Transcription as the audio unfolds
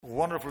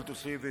wonderful to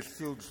see this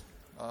huge,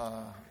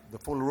 the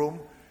full room.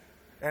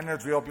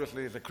 Energy,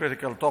 obviously, is a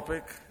critical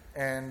topic,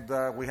 and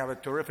we have a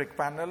terrific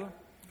panel.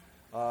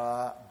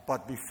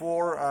 But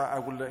before, I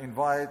will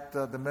invite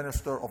the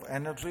Minister of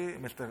Energy,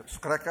 Mr.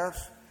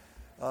 Skrekas,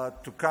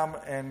 to come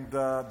and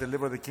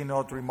deliver the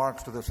keynote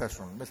remarks to the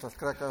session. Mr.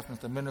 Skrekas,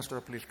 Mr.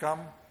 Minister, please come,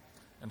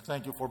 and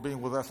thank you for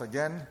being with us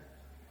again.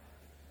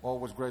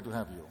 Always great to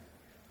have you.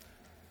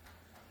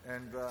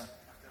 And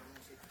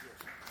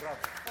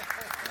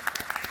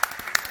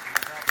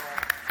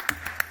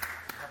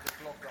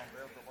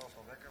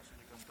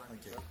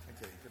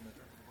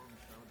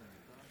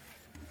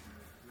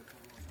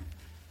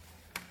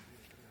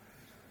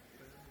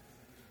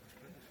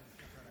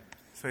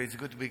So it's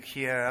good to be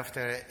here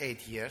after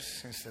 8 years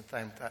since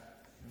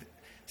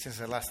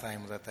the last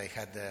time that I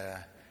had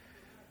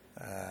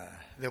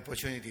the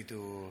opportunity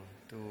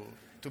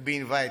to be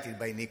invited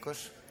by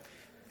Nikos,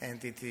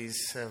 and it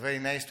is very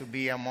nice to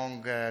be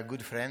among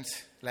good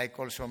friends, like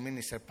also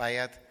Minister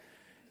Payat,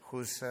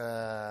 whose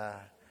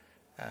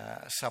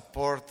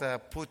support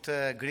put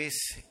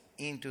Greece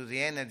into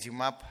the energy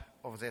map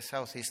of the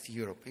Southeast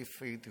Europe.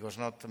 If it was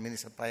not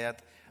Minister Payat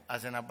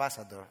as an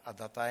ambassador at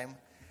that time,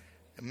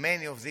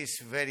 many of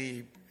these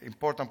very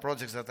important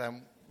projects that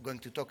I'm going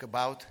to talk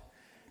about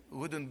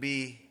wouldn't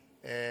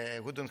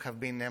have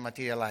been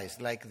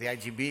materialized, like the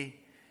IGB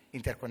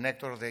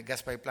interconnector, the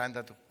gas pipeline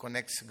that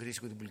connects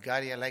Greece with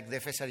Bulgaria, like the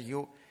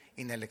FSRU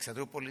in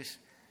Alexandroupolis.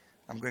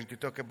 I'm going to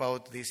talk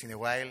about this in a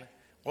while.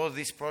 All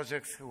these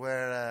projects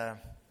were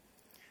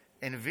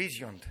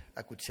envisioned,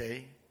 I could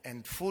say,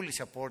 and fully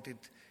supported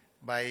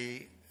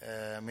by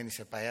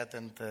Minister Payat,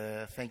 and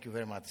thank you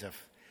very much,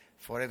 Jeff,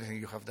 for everything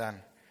you have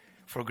done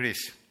for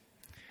Greece.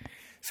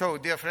 So,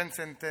 dear friends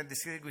and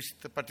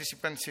distinguished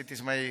participants, it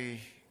is my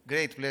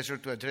great pleasure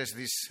to address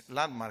this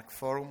landmark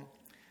forum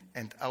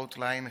and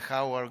outline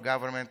how our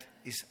government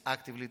is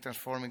actively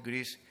transforming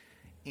Greece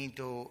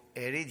into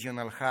a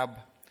regional hub,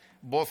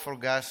 both for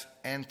gas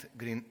and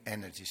green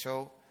energy.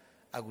 So,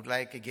 I would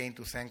like again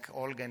to thank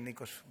Olga and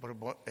Nikos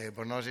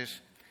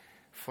Bornozis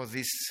for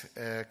this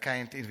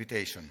kind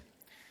invitation.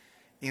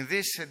 In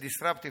these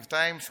disruptive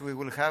times, we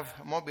will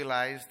have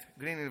mobilized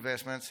green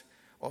investments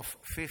of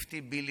 50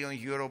 billion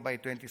euro by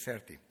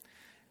 2030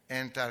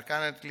 and are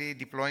currently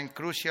deploying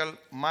crucial,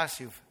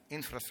 massive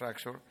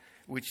infrastructure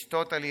which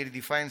totally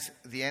redefines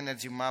the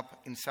energy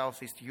map in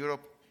Southeast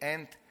Europe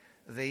and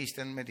the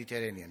Eastern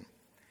Mediterranean.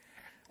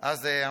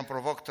 As the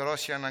unprovoked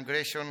Russian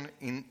aggression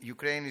in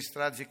Ukraine is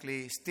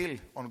tragically still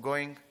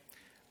ongoing,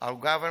 our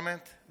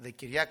government, the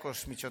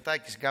Kyriakos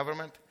Mitsotakis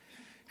government,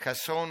 has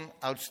shown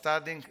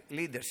outstanding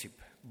leadership,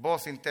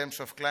 both in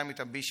terms of climate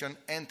ambition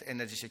and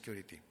energy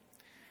security.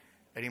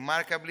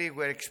 Remarkably,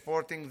 we are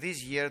exporting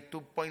this year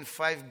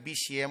 2.5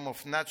 BCM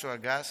of natural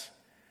gas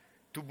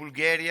to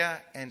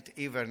Bulgaria and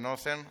even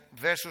Northern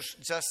versus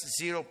just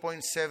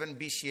 0.7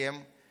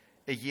 BCM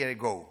a year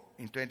ago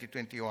in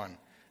 2021,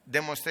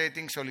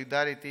 demonstrating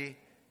solidarity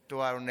to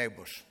our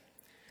neighbors.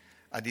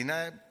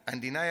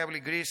 Undeniably,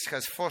 Greece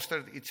has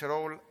fostered its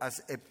role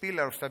as a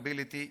pillar of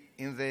stability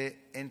in the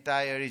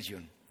entire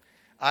region,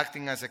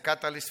 acting as a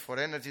catalyst for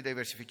energy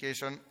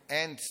diversification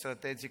and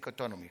strategic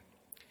autonomy.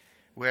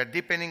 We are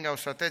deepening our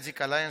strategic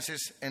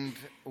alliances and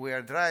we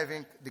are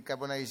driving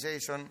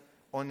decarbonization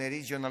on a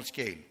regional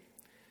scale.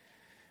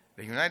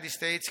 The United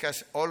States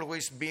has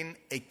always been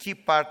a key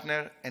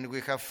partner and we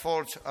have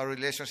forged our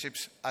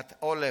relationships at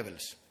all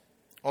levels.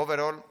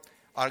 Overall,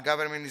 our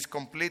government is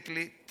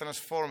completely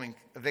transforming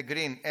the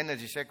green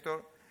energy sector,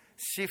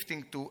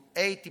 shifting to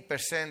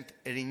 80%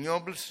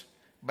 renewables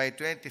by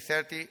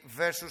 2030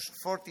 versus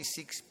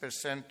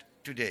 46%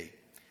 today,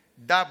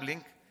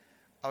 doubling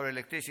our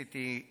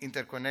electricity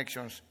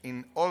interconnections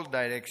in all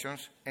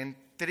directions and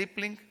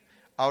tripling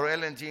our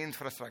LNG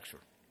infrastructure.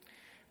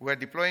 We are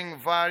deploying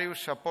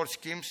various support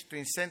schemes to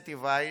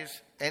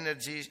incentivize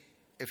energy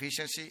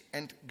efficiency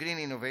and green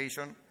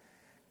innovation,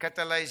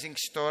 catalyzing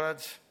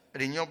storage,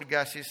 renewable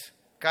gases,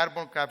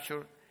 carbon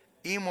capture,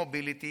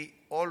 e-mobility,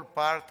 all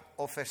part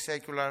of a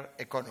circular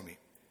economy.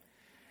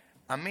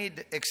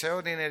 Amid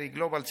extraordinary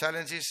global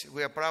challenges,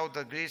 we are proud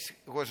that Greece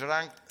was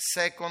ranked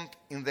second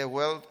in the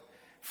world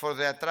for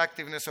the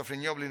attractiveness of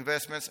renewable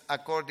investments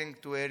according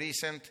to a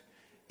recent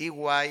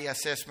EY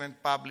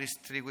assessment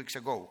published 3 weeks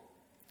ago.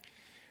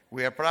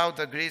 We are proud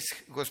that Greece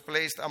was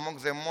placed among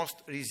the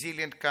most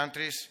resilient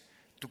countries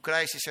to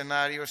crisis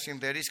scenarios in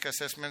the risk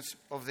assessments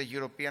of the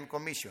European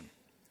Commission.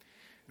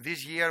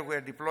 This year we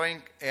are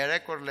deploying a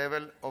record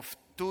level of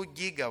 2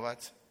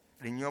 gigawatts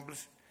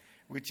renewables,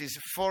 which is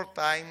 4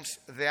 times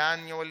the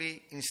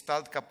annually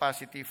installed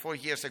capacity 4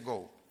 years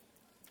ago.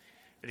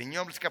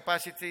 Renewables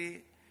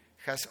capacity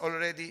has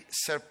already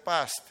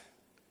surpassed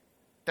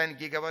 10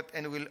 gigawatts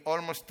and will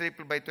almost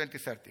triple by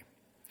 2030.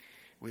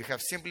 We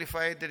have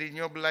simplified the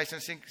renewable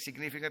licensing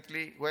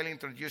significantly while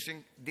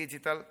introducing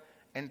digital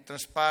and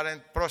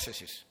transparent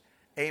processes,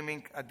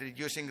 aiming at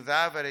reducing the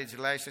average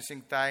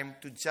licensing time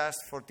to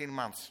just 14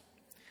 months.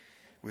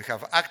 We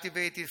have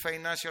activated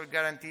financial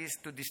guarantees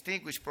to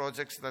distinguish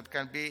projects that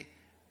can be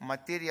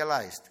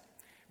materialized.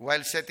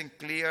 while setting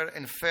clear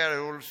and fair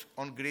rules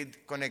on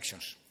grid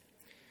connections.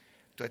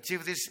 To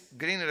achieve this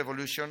green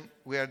revolution,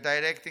 we are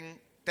directing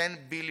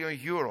 €10 billion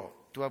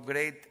to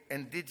upgrade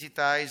and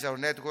digitize our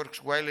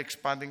networks while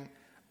expanding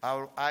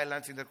our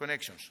islands'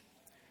 interconnections.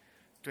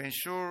 To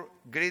ensure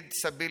grid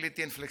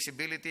stability and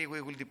flexibility, we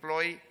will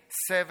deploy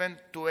 7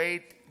 to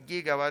 8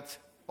 gigawatts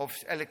of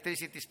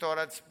electricity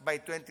storage by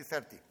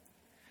 2030.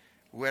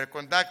 We are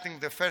conducting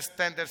the first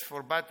tenders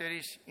for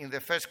batteries in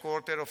the first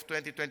quarter of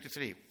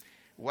 2023,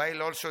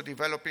 while also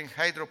developing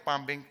hydro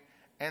pumping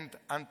and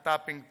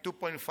untapping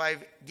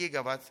 2.5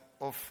 gigawatts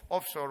of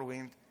offshore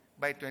wind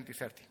by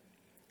 2030.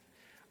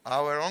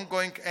 Our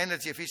ongoing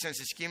energy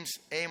efficiency schemes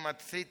aim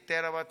at 3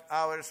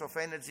 terawatt-hours of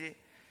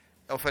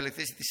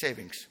electricity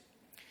savings.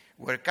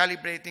 We're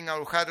calibrating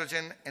our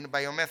hydrogen and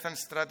biomethane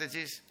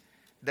strategies,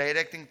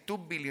 directing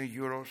 €2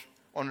 billion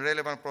on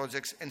relevant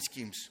projects and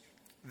schemes.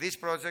 These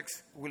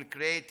projects will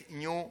create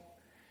new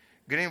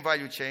green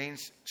value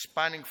chains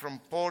spanning from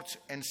ports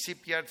and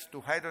shipyards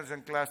to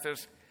hydrogen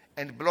clusters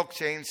and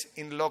blockchains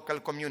in local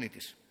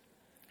communities.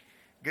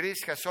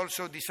 Greece has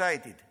also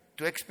decided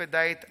to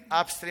expedite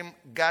upstream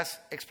gas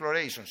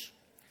explorations.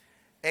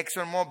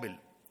 ExxonMobil,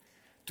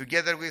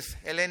 together with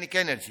Hellenic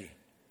Energy,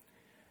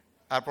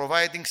 are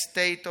providing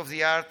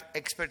state-of-the-art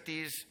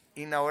expertise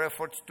in our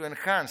efforts to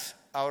enhance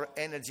our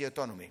energy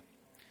autonomy.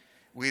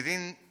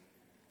 Within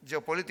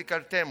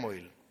geopolitical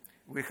turmoil,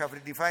 we have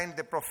redefined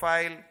the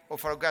profile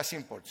of our gas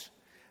imports.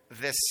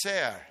 The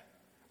share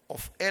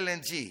of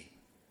LNG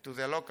to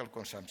the local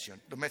consumption,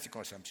 domestic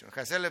consumption,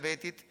 has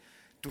elevated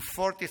to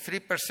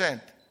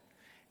 43%,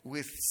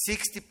 with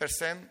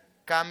 60%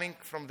 coming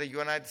from the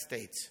United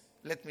States.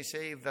 Let me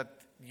say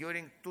that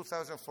during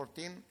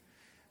 2014,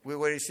 we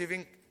were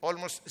receiving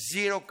almost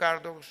zero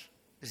cargoes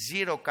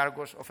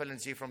of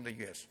LNG from the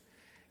US.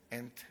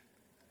 And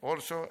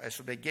also, I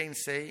should again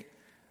say,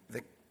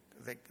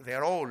 the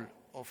role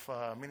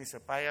of Minister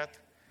Payat,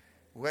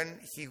 when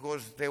he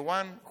was the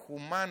one who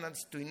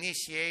managed to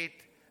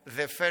initiate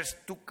the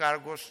first 2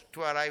 cargoes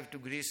to arrive to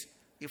Greece,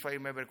 if I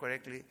remember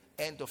correctly,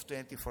 end of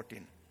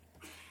 2014.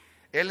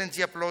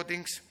 LNG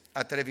uploadings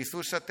at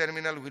Revithoussa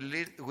terminal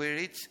will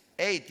reach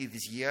 80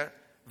 this year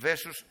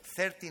versus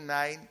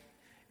 39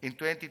 in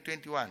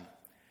 2021.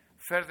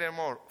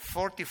 Furthermore,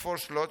 44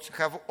 slots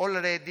have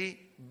already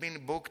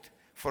been booked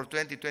for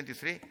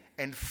 2023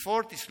 and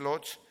 40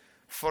 slots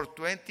for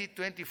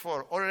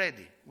 2024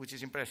 already, which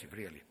is impressive,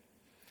 really.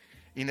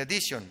 In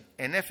addition,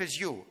 an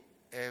FSU,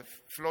 a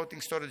floating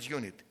storage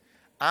unit,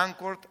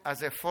 anchored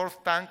as a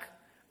 4th tank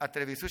at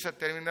Revithoussa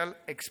terminal,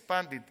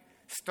 expanded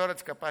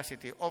storage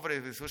capacity over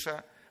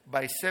Revithoussa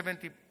by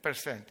 70%,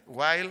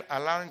 while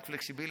allowing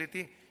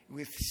flexibility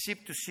with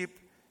ship-to-ship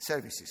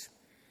services.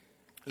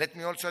 Let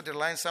me also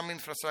underline some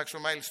infrastructure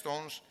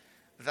milestones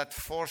that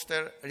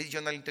foster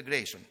regional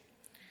integration.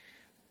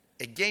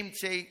 A game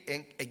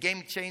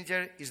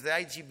changer is the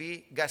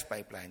IGB gas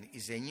pipeline.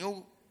 It's a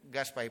new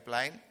gas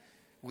pipeline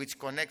which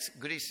connects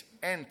Greece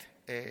and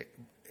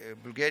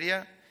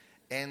Bulgaria,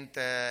 and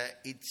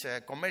its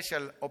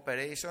commercial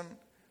operation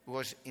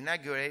was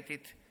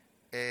inaugurated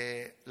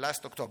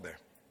last October.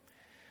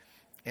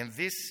 And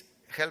this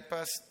helps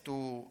us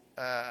to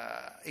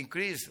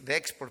increase the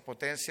export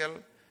potential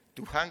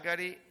to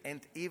Hungary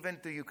and even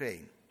to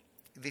Ukraine.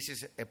 This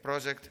is a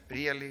project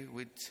really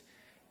which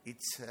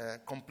its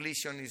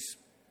completion is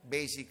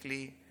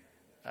basically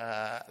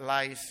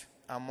lies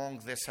among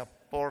the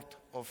support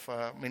of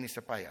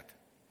Minister Payat.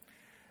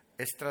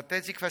 A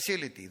strategic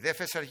facility, the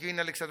FSRU in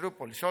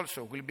Alexandroupolis,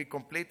 also will be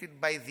completed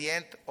by the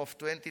end of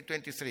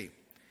 2023,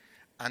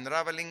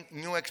 unraveling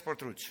new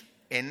export routes.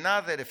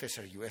 Another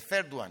FSRU, a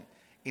 3rd one,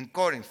 in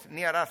Corinth,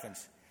 near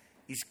Athens,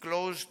 is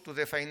close to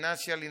the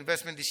financial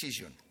investment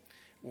decision,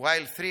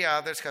 while 3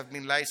 others have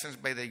been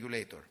licensed by the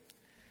regulator.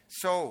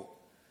 So,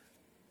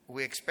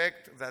 we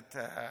expect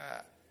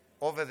that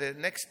over the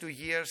next 2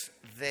 years,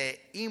 the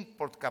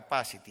import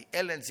capacity,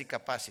 LNG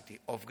capacity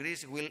of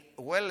Greece will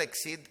well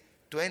exceed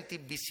 20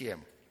 BCM.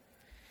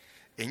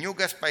 A new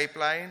gas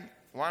pipeline,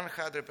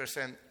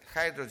 100%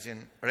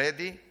 hydrogen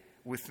ready,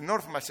 with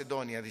North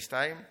Macedonia this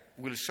time,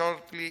 will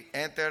shortly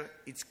enter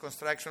its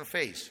construction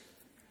phase.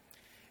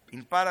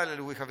 In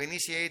parallel, we have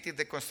initiated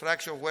the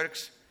construction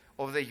works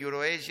of the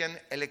Euro-Asian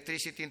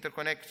electricity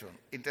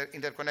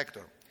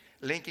interconnector,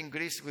 linking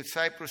Greece with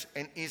Cyprus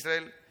and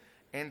Israel,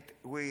 and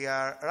we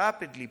are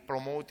rapidly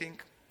promoting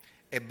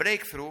a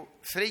breakthrough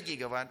 3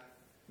 gigawatt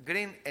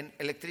green and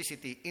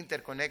electricity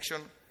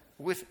interconnection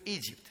with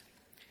Egypt.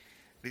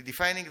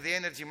 Redefining the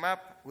energy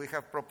map, we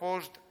have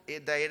proposed a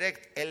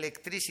direct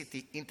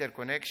electricity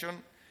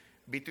interconnection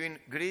between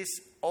Greece,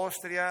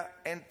 Austria,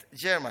 and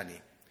Germany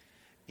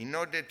in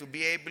order to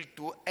be able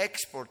to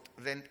export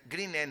the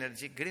green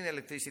energy, green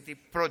electricity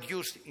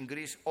produced in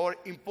Greece or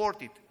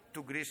imported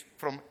to Greece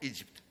from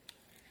Egypt.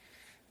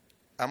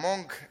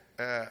 Among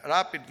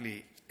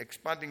rapidly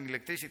expanding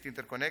electricity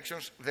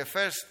interconnections, the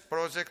first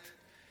project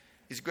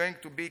is going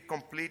to be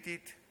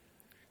completed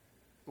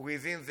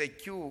within the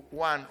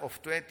Q1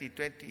 of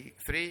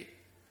 2023,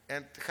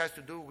 and has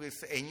to do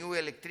with a new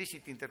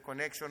electricity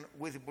interconnection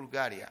with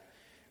Bulgaria,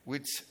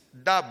 which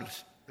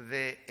doubles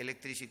the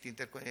electricity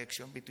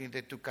interconnection between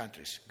the two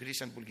countries,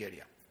 Greece and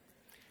Bulgaria.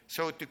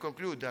 So to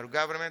conclude, our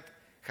government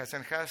has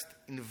enhanced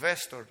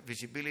investor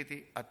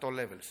visibility at all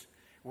levels,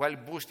 while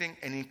boosting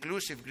an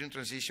inclusive green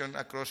transition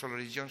across all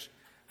regions,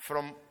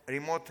 from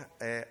remote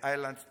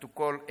islands to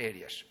coal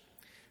areas.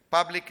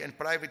 Public and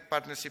private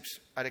partnerships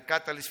are a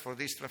catalyst for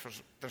this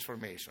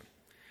transformation.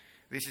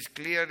 This is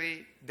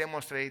clearly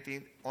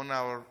demonstrated on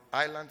our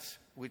islands,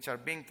 which are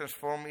being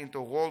transformed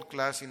into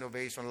world-class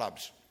innovation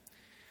labs.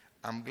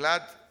 I'm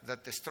glad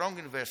that the strong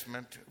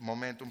investment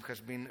momentum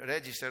has been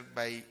registered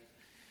by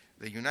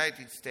the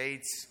United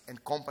States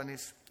and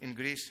companies in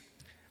Greece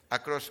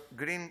across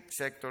green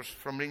sectors,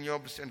 from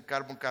renewables and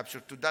carbon capture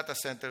to data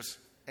centers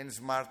and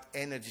smart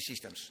energy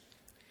systems.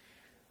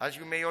 As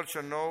you may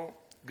also know,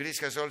 Greece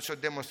has also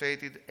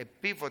demonstrated a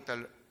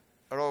pivotal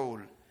role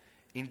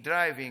in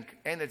driving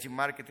energy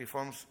market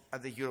reforms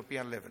at the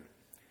European level.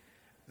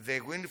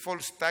 The windfall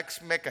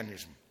tax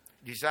mechanism,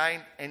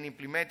 designed and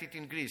implemented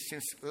in Greece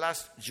since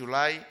last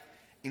July,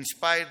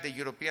 inspired the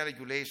European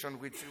regulation,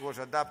 which was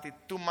adopted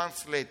 2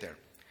 months later,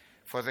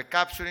 for the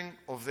capturing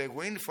of the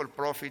windfall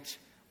profits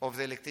of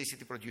the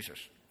electricity producers.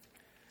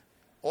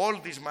 All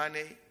this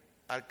money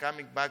are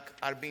coming back,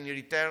 are being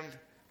returned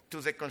to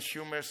the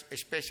consumers,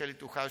 especially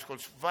to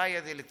households,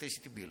 via the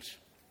electricity bills.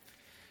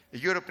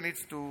 Europe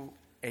needs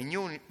a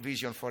new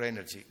vision for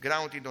energy,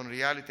 grounded on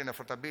reality and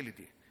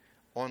affordability,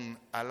 on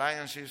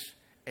alliances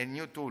and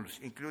new tools,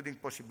 including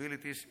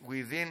possibilities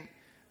within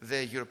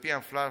the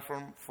European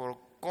platform for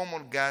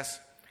common gas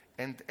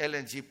and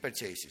LNG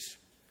purchases.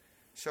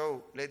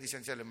 So, ladies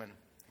and gentlemen,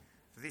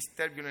 this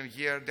turbulent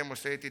year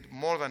demonstrated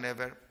more than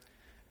ever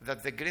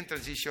that the green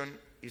transition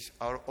is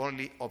our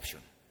only option.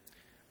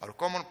 Our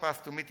common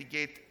path to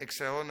mitigate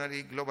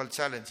extraordinary global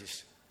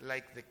challenges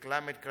like the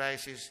climate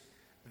crisis,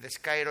 the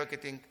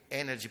skyrocketing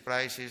energy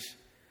prices,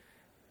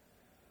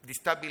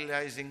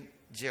 destabilizing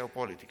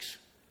geopolitics.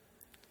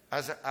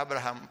 As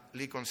Abraham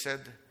Lincoln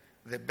said,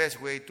 the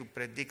best way to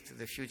predict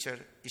the future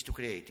is to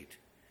create it.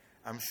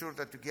 I'm sure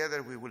that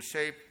together we will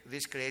shape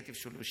these creative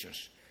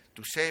solutions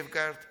to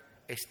safeguard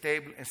a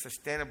stable and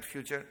sustainable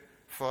future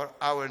for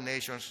our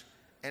nations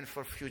and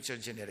for future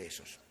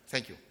generations.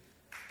 Thank you.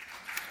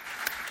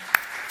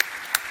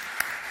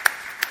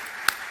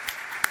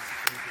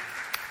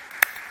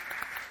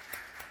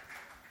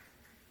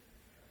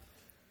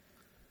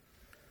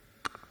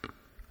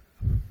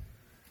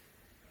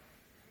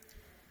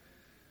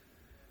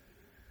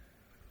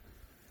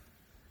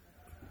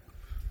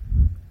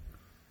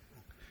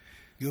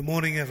 Good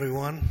morning,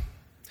 everyone.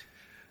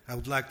 I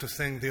would like to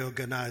thank the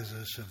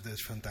organizers of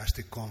this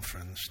fantastic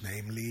conference,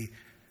 namely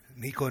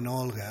Nico and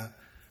Olga,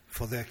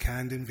 for their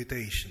kind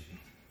invitation.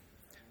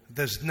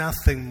 There's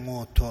nothing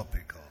more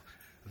topical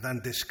than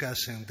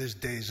discussing these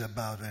days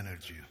about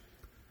energy.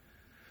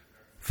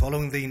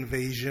 Following the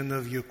invasion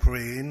of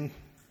Ukraine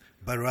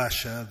by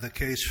Russia, the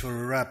case for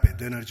a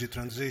rapid energy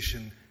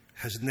transition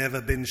has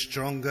never been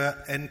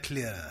stronger and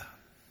clearer.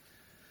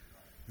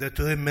 There are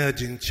two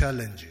emerging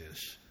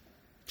challenges.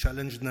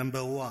 Challenge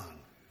number one,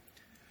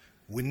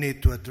 we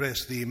need to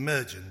address the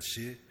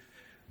emergency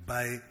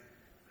by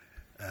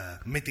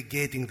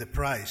mitigating the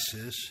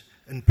prices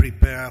and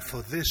prepare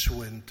for this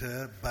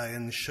winter by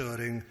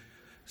ensuring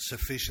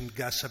sufficient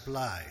gas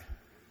supply.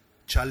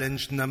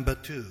 Challenge number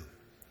two,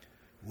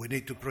 we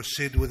need to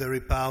proceed with the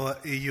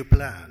Repower EU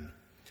plan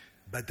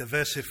by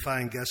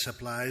diversifying gas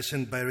supplies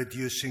and by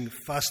reducing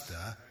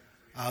faster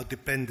our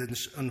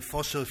dependence on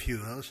fossil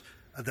fuels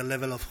at the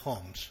level of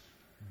homes,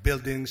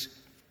 buildings,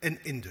 and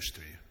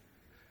industry.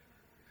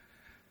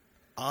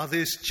 Are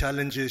these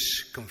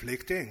challenges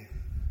conflicting?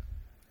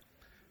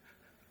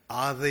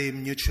 Are they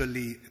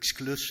mutually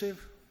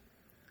exclusive?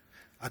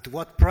 At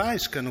what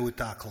price can we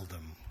tackle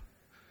them?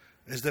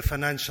 Is the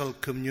financial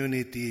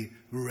community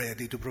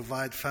ready to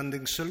provide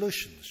funding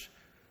solutions?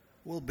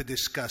 We'll be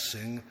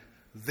discussing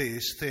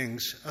these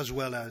things as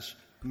well as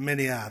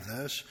many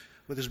others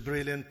with this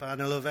brilliant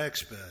panel of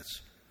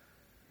experts.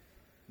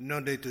 No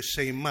need to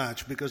say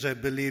much because I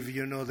believe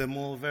you know them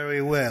all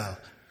very well.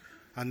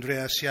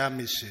 Andreas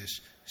Siamisis,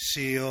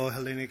 CEO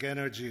Hellenic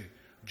Energy,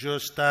 Joe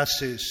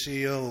Stasis,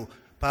 CEO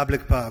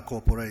Public Power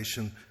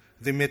Corporation,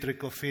 Dimitri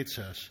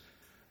Kofitsas,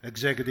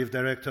 Executive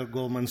Director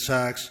Goldman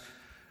Sachs,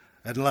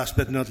 and last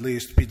but not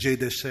least, PJ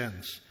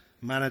Descens,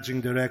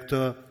 Managing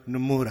Director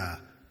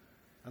Nomura.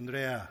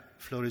 Andrea,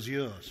 floor is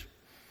yours.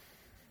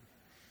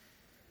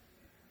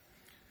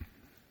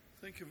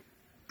 Thank you.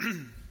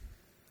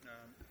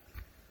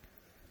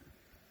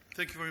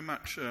 Thank you very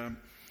much,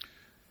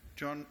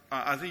 John.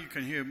 I think you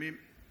can hear me.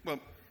 Well,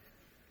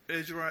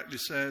 as you rightly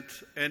said,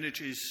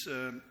 energy is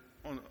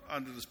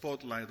under the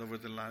spotlight over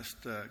the last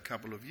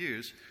couple of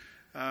years.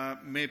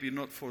 Maybe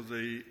not for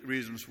the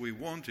reasons we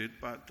wanted,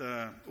 but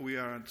we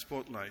are at the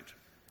spotlight.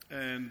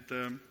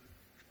 And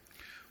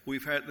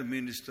we've had the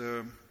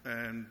Minister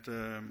and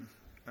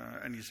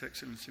His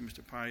Excellency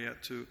Mr.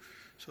 Payet to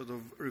sort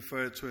of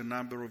refer to a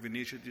number of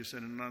initiatives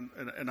and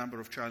a number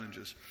of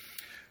challenges.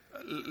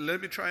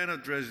 let me try and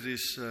address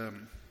these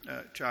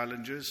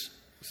challenges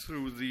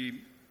through the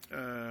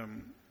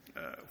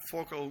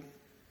focal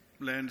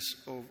lens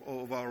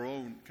of our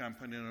own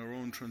company and our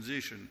own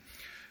transition,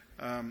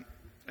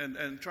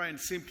 and try and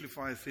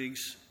simplify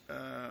things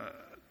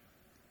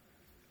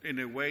in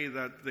a way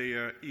that they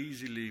are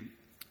easily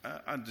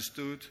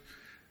understood,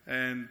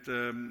 and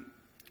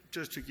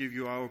just to give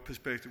you our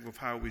perspective of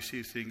how we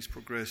see things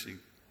progressing.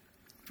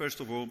 First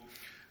of all,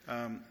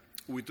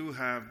 we do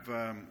have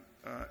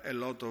a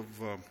lot of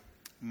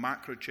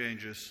macro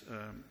changes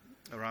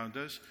around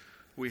us.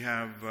 We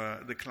have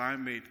the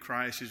climate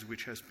crisis,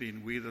 which has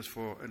been with us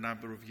for a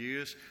number of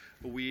years.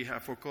 We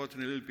have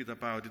forgotten a little bit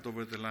about it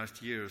over the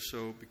last year or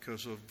so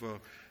because of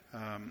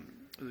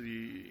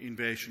the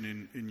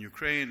invasion in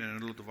Ukraine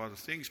and a lot of other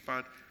things,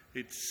 but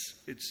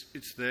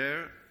it's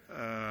there,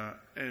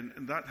 and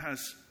that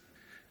has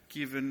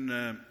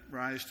given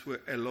rise to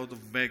a lot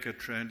of mega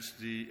trends: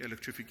 the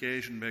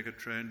electrification mega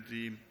trend,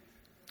 the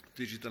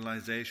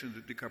digitalization,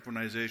 the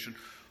decarbonization.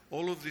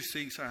 All of these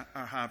things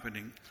are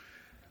happening.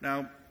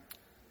 Now,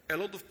 a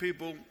lot of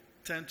people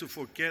tend to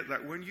forget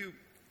that when you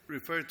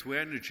refer to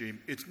energy,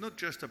 it's not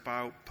just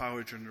about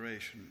power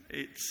generation.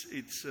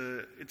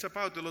 It's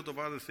about a lot of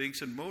other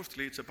things, and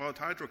mostly it's about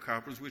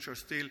hydrocarbons, which are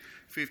still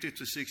 50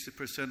 to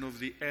 60% of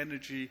the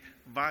energy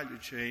value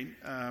chain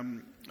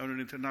on an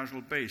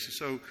international basis.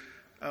 So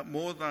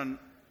more than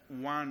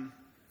one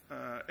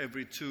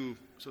every two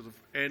sort of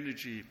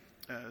energy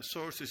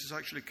sources is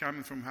actually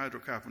coming from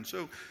hydrocarbons.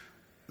 So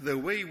the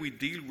way we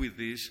deal with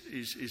this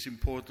is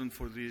important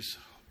for this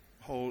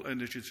whole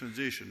energy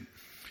transition.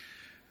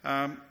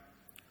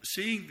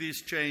 Seeing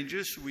these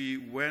changes, we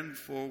went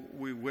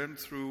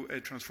through a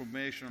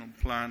transformational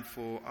plan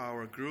for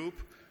our group.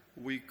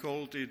 We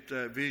called it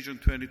Vision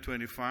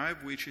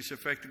 2025, which is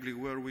effectively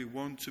where we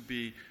want to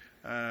be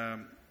by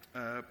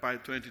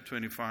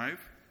 2025.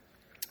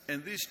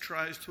 And this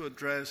tries to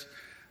address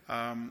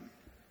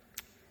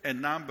a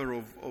number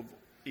of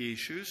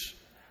issues,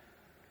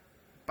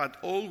 but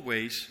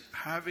always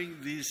having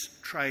this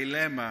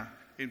trilemma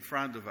in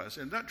front of us.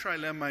 And that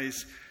trilemma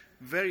is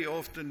very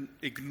often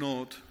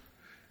ignored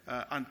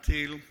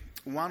until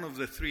one of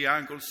the three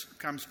angles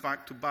comes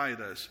back to bite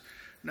us.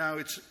 Now,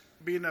 it's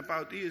been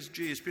about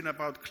ESG, it's been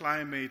about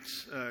climate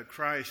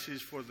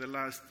crisis for the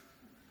last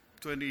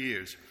 20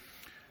 years.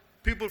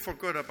 People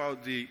forgot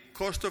about the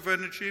cost of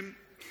energy,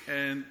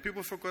 and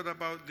people forgot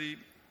about the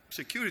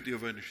security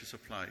of energy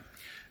supply.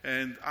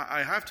 And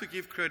I have to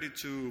give credit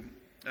to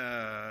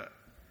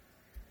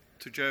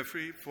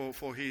Jeffrey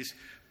for his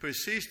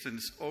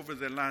persistence over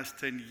the last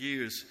 10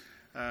 years,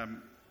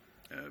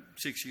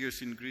 6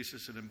 years in Greece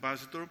as an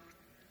ambassador,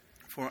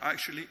 for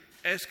actually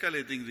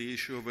escalating the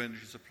issue of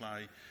energy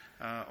supply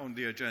on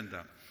the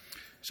agenda.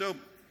 So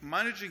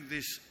managing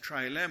this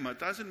trilemma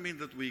doesn't mean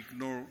that we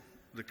ignore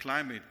the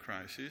climate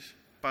crisis,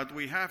 but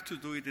we have to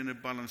do it in a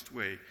balanced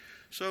way.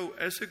 So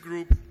as a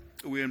group,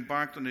 we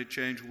embarked on a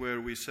change where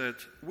we said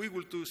we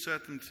will do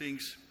certain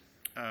things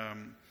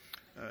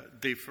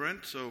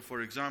different. So,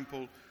 for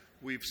example,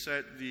 we've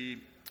set the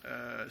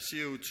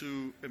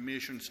CO2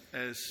 emissions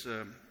as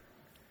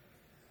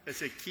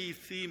a key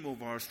theme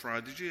of our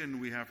strategy,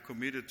 and we have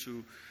committed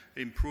to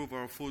improve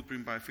our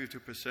footprint by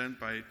 50%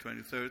 by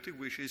 2030,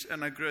 which is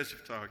an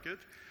aggressive target.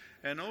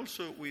 And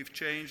also, we've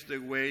changed the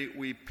way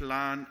we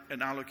plan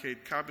and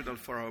allocate capital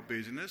for our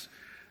business.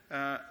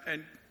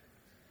 And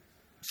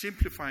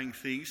simplifying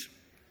things,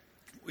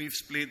 we've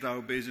split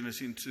our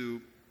business into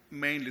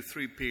mainly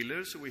three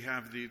pillars. We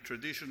have the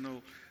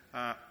traditional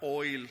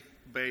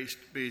oil-based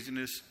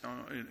business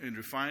in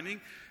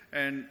refining,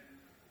 and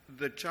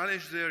the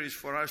challenge there is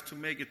for us to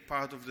make it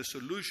part of the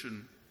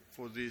solution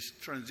for this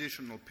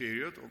transitional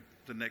period of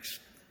the next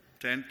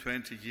 10,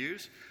 20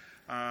 years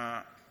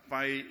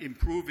by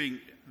improving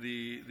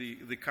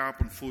the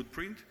carbon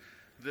footprint.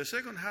 The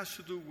second has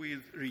to do with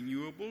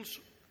renewables.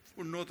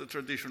 We're not a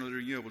traditional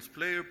renewables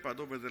player, but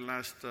over the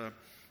last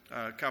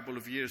couple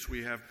of years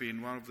we have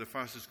been one of the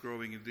fastest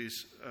growing in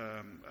this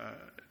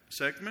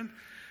segment.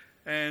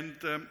 And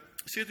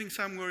sitting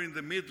somewhere in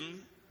the middle,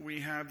 we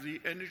have the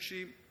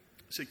energy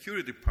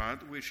security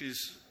part, which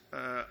is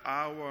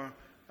our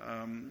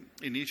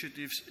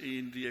initiatives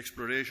in the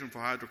exploration for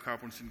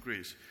hydrocarbons in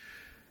Greece.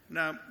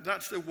 Now,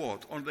 that's the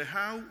what. On the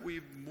how,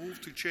 we've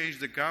moved to change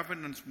the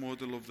governance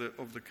model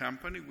of the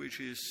company, which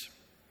is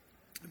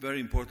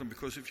very important,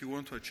 because if you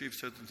want to achieve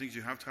certain things,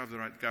 you have to have the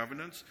right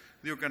governance.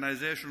 The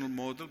organizational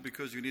model,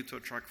 because you need to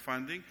attract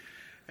funding.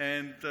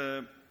 And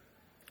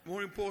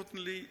more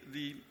importantly,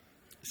 the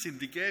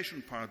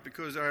syndication part,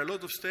 because there are a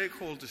lot of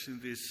stakeholders in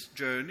this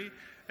journey,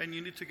 and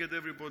you need to get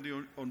everybody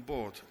on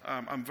board.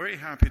 I'm very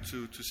happy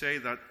to say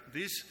that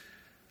this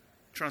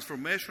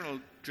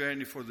transformational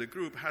journey for the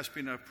group has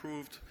been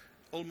approved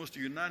almost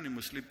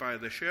unanimously by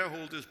the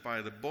shareholders,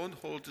 by the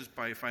bondholders,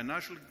 by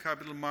financial and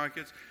capital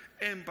markets,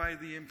 and by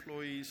the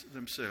employees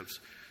themselves.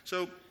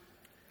 So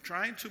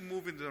trying to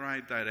move in the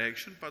right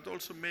direction, but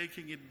also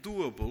making it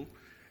doable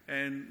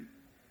and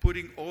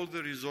putting all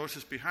the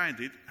resources behind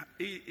it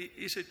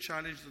is a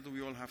challenge that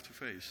we all have to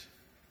face.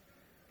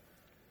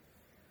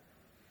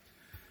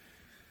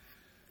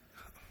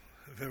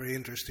 Very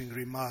interesting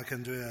remark,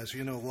 Andreas.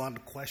 You know, one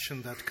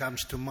question that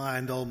comes to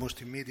mind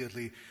almost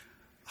immediately,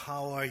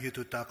 how are you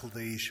to tackle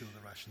the issue of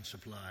the Russian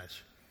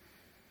supplies?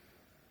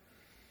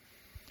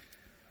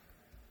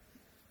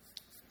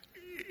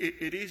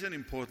 It is an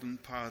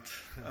important part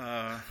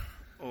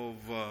of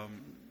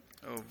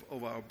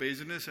our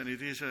business, and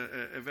it is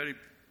a very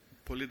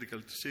political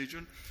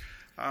decision.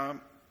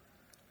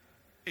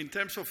 In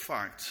terms of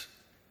facts,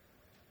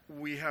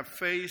 we have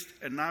faced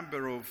a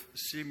number of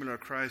similar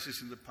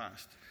crises in the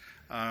past.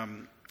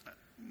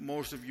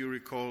 Most of you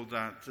recall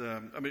that,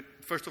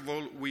 first of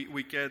all,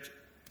 we get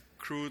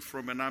crude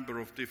from a number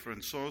of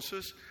different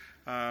sources.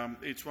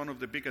 It's one of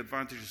the big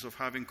advantages of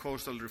having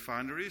coastal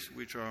refineries,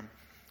 which are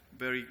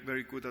very,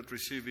 very good at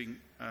receiving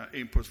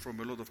imports from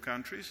a lot of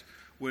countries.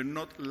 We're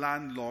not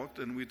landlocked,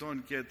 and we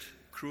don't get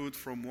crude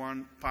from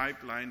one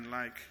pipeline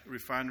like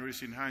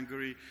refineries in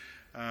Hungary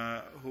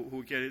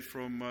who get it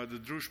from the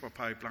Druzhba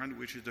pipeline,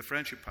 which is the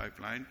friendship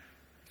pipeline,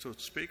 so to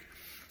speak.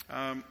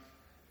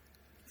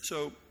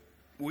 So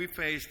we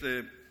face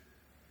the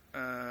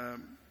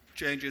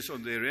changes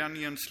on the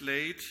Iranian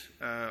slate,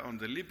 on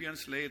the Libyan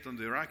slate, on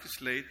the Iraqi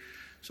slate.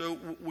 So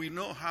we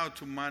know how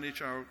to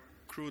manage our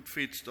crude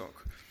feedstock.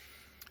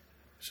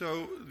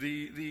 So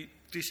the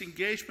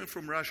disengagement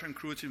from Russian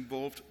crudes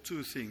involved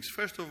two things.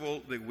 First of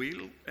all, the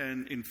will,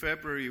 and in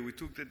February we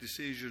took the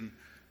decision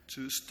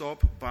to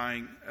stop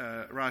buying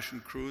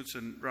Russian crudes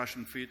and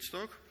Russian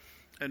feedstock,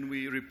 and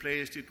we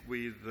replaced it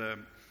with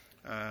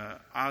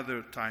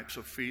other types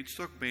of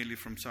feedstock, mainly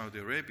from Saudi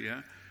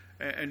Arabia.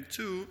 And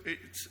two,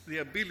 it's the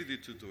ability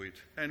to do it.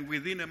 And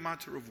within a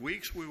matter of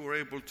weeks, we were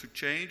able to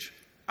change,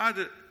 at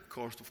a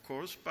cost, of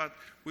course, but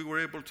we were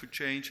able to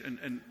change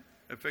and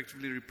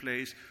effectively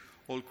replace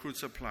all crude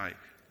supply.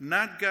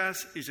 Nat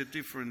gas is a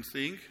different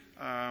thing,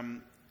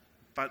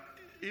 but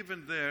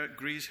even there,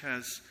 Greece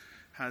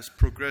has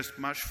progressed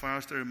much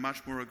faster and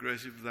much more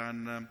aggressive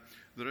than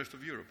the rest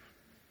of Europe.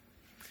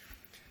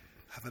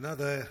 I have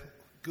another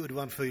good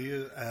one for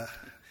you,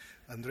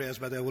 Andreas,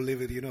 but I will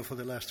leave it, for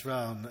the last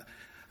round.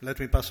 Let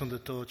me pass on the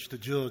torch to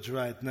George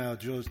right now.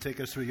 George,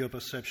 take us through your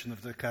perception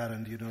of the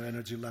current,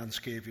 energy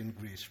landscape in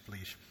Greece,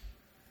 please.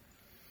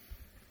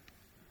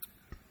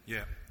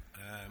 Yeah.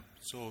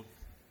 So,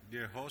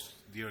 dear host,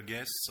 dear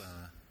guests,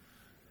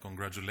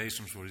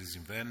 congratulations for this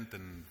event,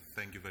 and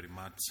thank you very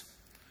much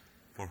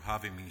for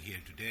having me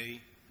here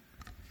today,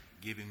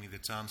 giving me the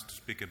chance to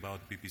speak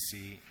about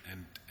PPC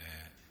and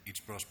its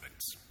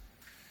prospects.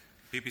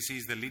 PPC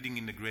is the leading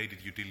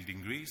integrated utility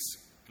in Greece,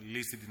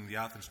 listed in the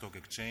Athens Stock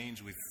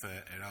Exchange with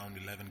around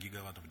 11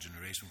 gigawatt of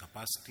generation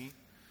capacity,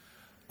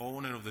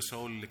 owner of the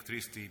sole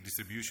electricity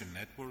distribution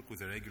network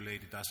with a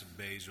regulated asset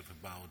base of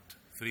about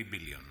 3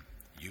 billion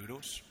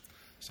euros,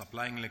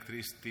 supplying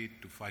electricity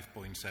to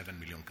 5.7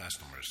 million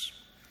customers.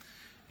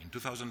 In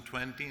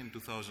 2020 and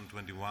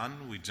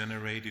 2021, we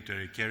generated a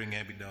recurring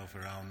EBITDA of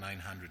around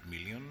 900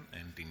 million,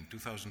 and in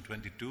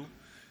 2022,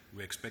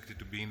 we expect it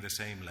to be in the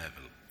same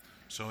level,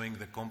 showing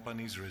the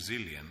company's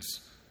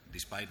resilience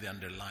despite the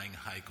underlying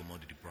high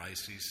commodity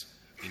prices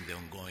in the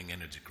ongoing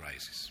energy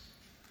crisis.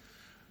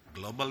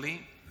 Globally,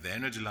 the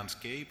energy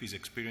landscape is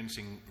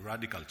experiencing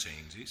radical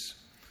changes,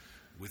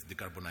 with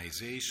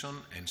decarbonization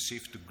and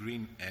shift to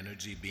green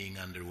energy being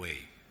underway,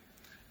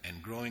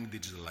 and growing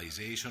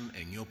digitalization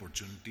and new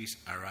opportunities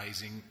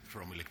arising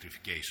from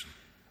electrification.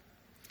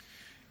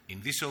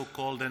 In this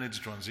so-called energy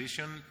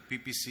transition,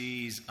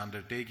 PPC is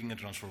undertaking a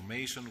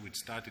transformation which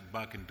started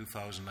back in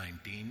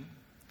 2019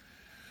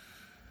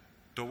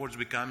 towards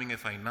becoming a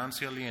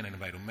financially and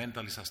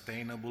environmentally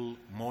sustainable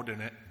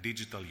modern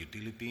digital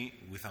utility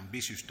with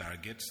ambitious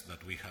targets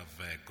that we have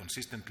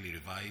consistently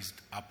revised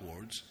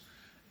upwards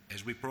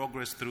as we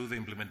progress through the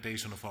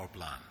implementation of our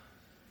plan.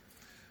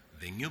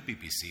 The new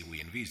PPC we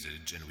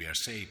envisage and we are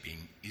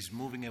shaping is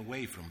moving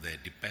away from the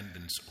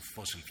dependence of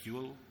fossil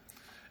fuel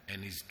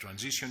and is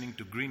transitioning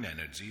to green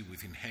energy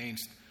with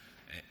enhanced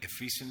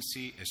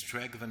efficiency, a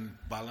strengthened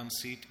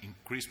balance sheet,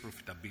 increased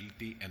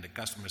profitability, and a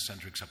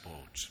customer-centric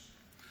approach.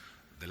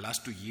 The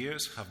last 2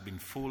 years have been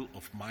full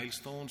of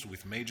milestones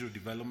with major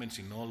developments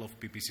in all of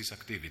PPC's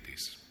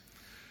activities.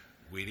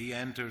 We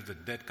re-entered the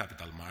debt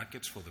capital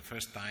markets for the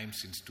first time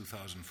since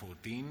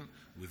 2014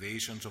 with the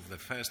issuance of the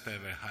first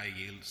ever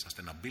high-yield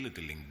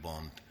sustainability-linked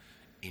bond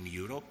in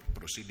Europe,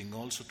 proceeding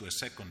also to a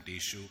second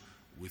issue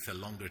with a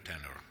longer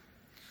tenor.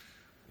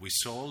 We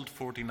sold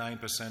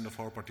 49% of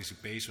our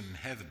participation in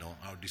Hedno,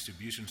 our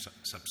distribution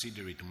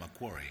subsidiary, to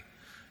Macquarie,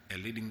 a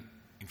leading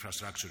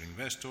infrastructure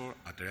investor,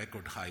 at a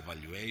record high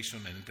valuation,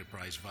 an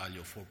enterprise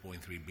value of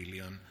 4.3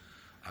 billion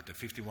at a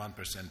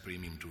 51%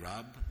 premium to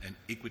RAB, and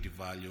equity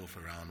value of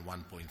around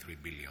 1.3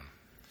 billion.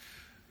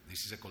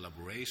 This is a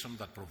collaboration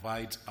that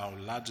provides our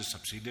largest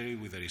subsidiary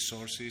with the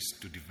resources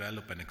to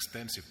develop an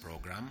extensive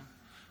program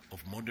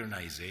of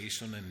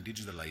modernization and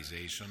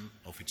digitalization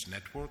of its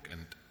network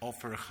and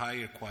offer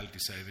higher quality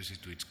services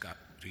to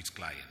its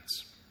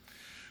clients.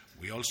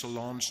 We also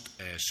launched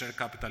a share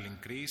capital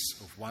increase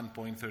of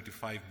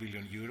 1.35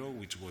 billion euro,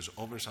 which was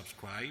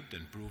oversubscribed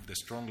and proved a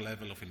strong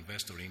level of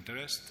investor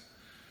interest.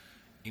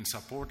 in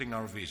supporting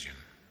our vision.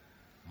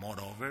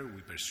 Moreover,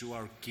 we pursue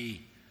our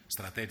key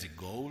strategic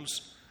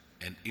goals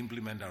and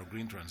implement our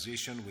green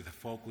transition with a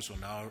focus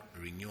on our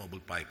renewable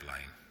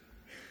pipeline,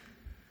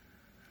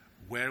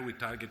 where we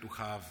target to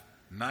have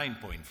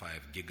 9.5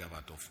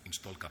 gigawatt of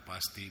installed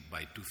capacity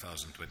by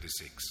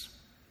 2026.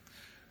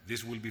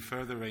 This will be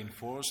further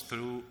reinforced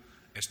through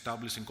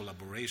establishing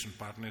collaboration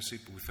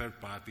partnership with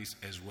third parties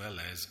as well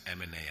as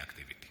M&A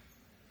activity.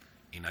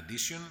 In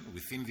addition,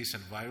 within this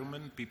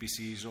environment,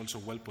 PPC is also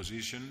well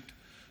positioned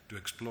to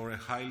explore a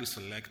highly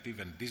selective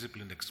and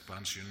disciplined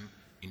expansion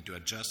into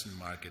adjacent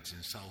markets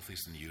in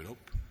Southeastern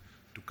Europe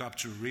to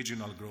capture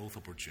regional growth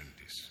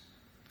opportunities.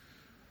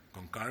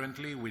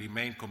 Concurrently, we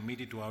remain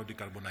committed to our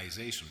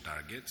decarbonization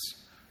targets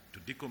to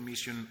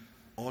decommission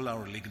all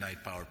our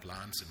lignite power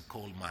plants and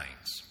coal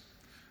mines.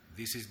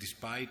 This is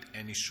despite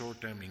any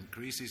short-term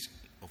increases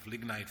of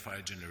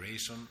lignite-fired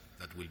generation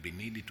that will be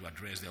needed to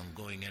address the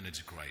ongoing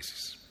energy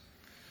crisis.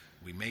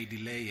 We may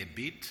delay a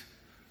bit,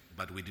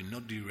 but we do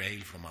not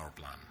derail from our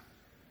plan.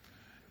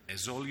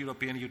 As all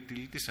European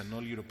utilities and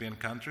all European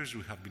countries,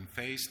 we have been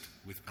faced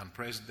with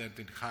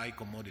unprecedented high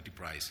commodity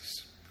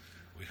prices.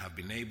 We have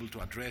been able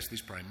to address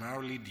this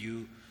primarily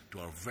due to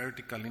our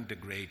vertical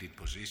integrated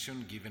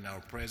position, given our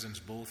presence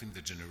both in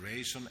the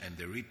generation and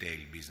the retail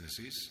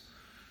businesses.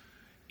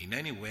 In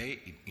any way,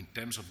 in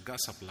terms of gas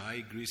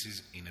supply, Greece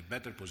is in a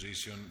better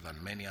position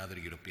than many other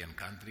European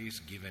countries,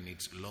 given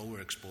its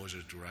lower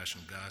exposure to Russian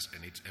gas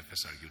and its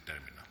FSRU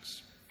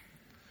terminals.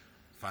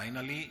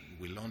 Finally,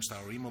 we launched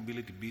our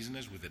e-mobility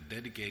business with a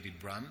dedicated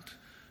brand,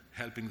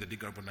 helping the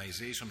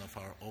decarbonization of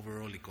our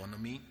overall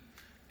economy,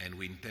 and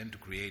we intend to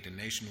create a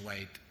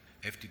nationwide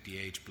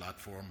FTTH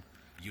platform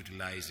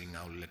utilizing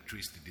our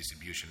electricity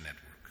distribution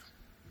network.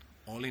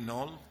 All in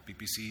all,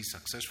 PPC is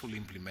successfully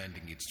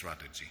implementing its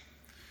strategy.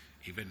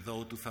 Even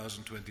though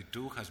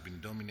 2022 has been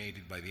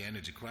dominated by the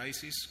energy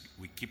crisis,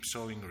 we keep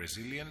showing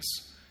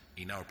resilience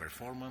in our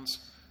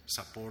performance,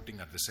 supporting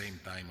at the same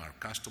time our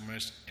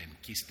customers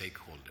and key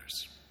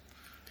stakeholders.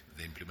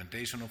 The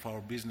implementation of our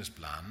business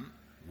plan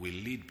will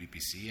lead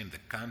PPC and the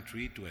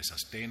country to a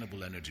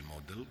sustainable energy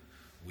model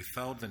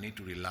without the need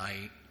to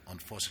rely on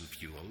fossil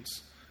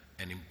fuels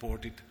and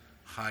imported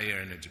higher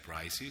energy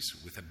prices,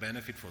 with a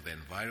benefit for the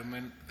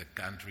environment, the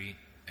country,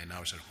 and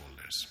our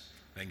shareholders.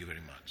 Thank you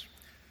very much.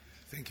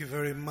 Thank you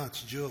very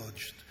much,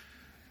 George.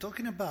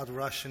 Talking about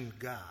Russian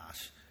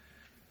gas,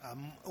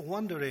 I'm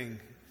wondering,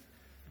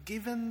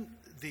 given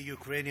the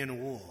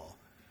Ukrainian war,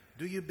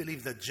 do you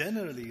believe that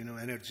generally,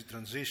 energy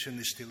transition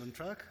is still on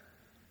track?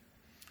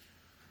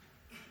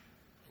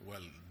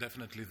 Well,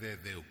 definitely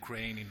the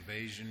Ukraine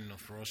invasion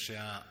of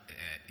Russia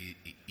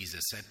is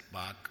a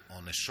setback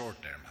on a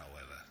short term,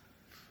 however.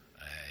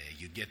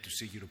 You get to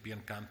see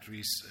European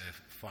countries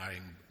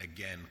firing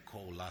again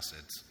coal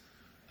assets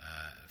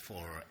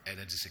for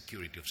energy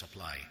security of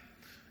supply.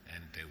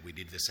 And we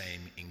did the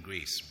same in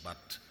Greece.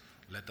 But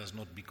let us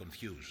not be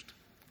confused.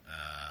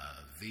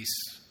 This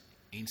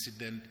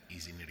incident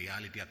is in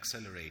reality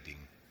accelerating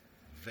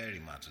very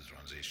much the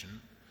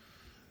transition.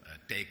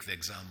 Take the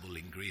example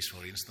in Greece,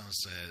 for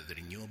instance, the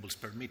renewables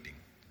permitting.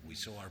 We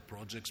saw our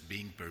projects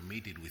being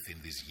permitted within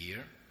this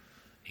year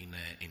in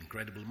an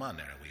incredible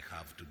manner. We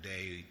have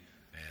today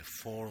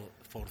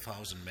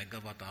 4,000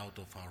 megawatt out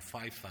of our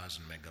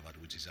 5,000 megawatt,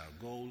 which is our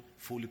goal,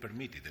 fully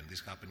permitted. And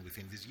this happened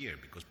within this year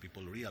because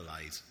people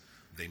realize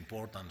the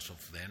importance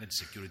of the energy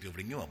security of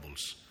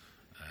renewables.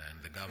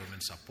 And the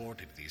government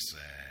supported this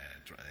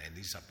and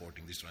is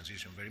supporting this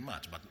transition very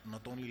much. But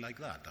not only like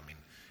that. I mean,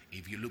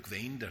 if you look the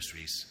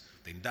industries,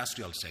 the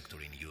industrial sector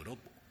in Europe,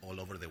 all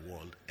over the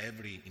world,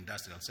 every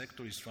industrial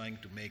sector is trying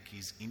to make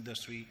his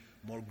industry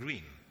more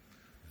green.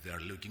 They are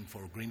looking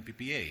for green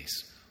PPAs,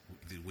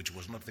 which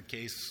was not the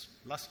case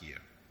last year.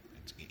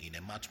 It's in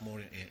a much more,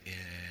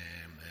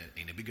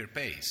 in a bigger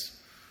pace.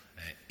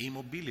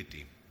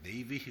 E-mobility, the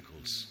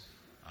e-vehicles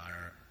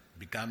are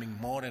becoming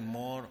more and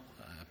more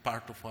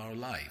part of our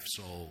life.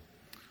 So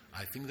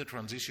I think the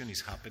transition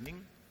is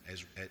happening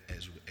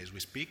as we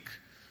speak,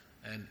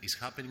 and is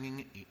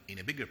happening in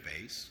a bigger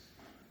pace.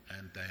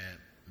 And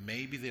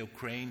maybe the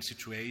Ukraine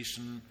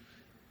situation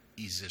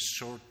is a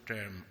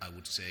short-term, I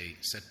would say,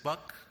 setback,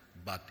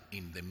 but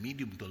in the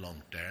medium to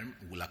long term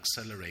will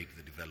accelerate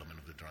the development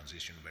of the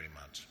transition very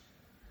much.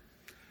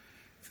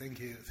 Thank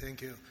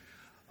you.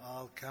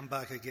 I'll come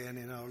back again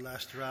in our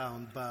last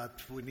round,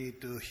 but we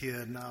need to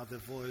hear now the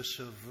voice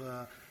of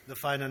the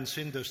finance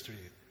industry.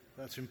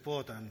 That's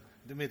important.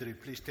 Dimitri,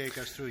 please take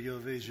us through your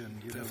vision.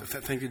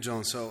 Thank you,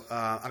 John. So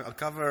I'll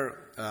cover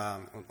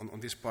on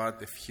this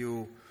part a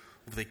few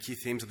of the key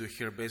themes that we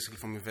hear basically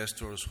from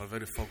investors who are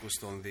very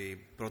focused on the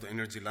broader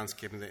energy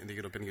landscape in the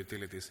European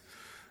utilities.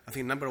 I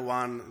think number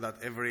one that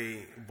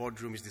every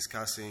boardroom is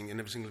discussing and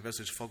every single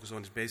investor is focused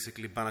on is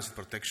basically balance sheet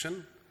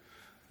protection,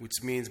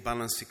 which means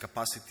balancing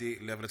capacity,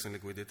 leverage, and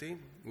liquidity.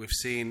 We've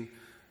seen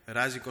a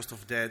rising cost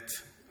of debt,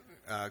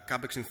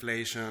 capex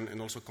inflation,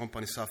 and also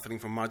companies suffering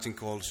from margin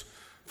calls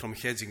from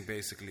hedging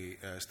basically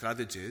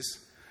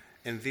strategies.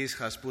 and this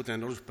has put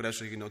enormous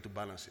pressure, to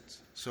balance it.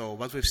 So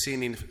what we've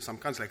seen in some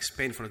countries like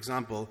Spain, for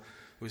example,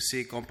 we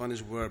see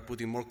companies were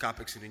putting more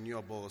capex in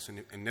renewables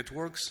and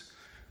networks.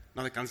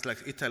 Now, in countries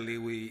like Italy,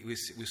 we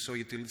saw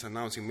utilities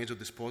announcing major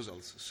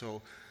disposals.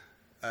 So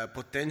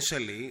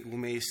potentially, we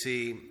may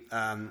see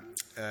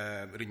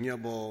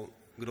renewable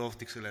growth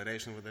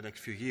deceleration over the next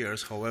few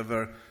years.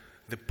 However,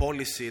 the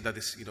policy that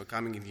is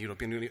coming in the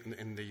European Union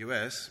and the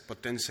US,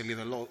 potentially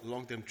the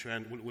long-term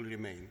trend will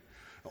remain.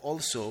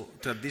 Also,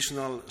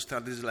 traditional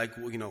strategies like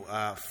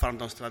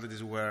farm-down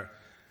strategies where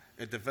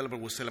a developer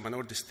will sell a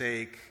minority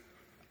stake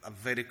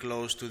very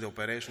close to the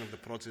operation of the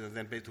project and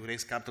then pay to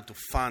raise capital to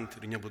fund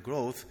renewable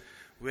growth,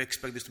 we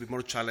expect this to be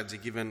more challenging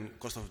given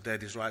cost of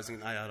debt is rising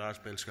and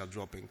IRRs basically are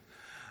dropping.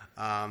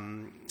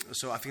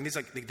 So I think these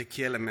are the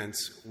key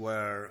elements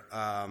where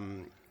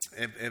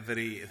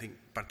every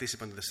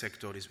participant in the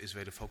sector is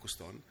very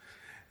focused on.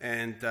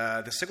 And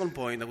the second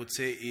point I would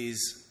say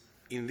is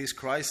in this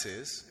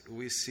crisis,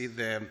 we see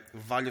the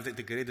value of the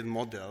integrated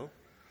model,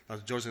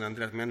 as George and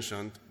Andrea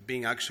mentioned,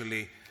 being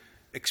actually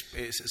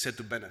set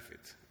to benefit.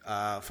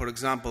 For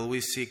example,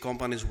 we see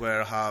companies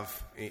where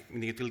have,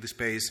 in the utility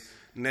space,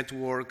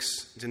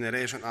 networks,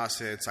 generation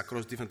assets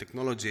across different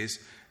technologies,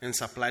 and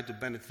supply to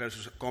benefit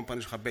versus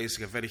companies who have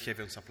basically a very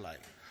heavy on supply.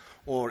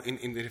 Or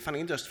in the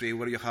refining industry,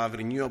 where you have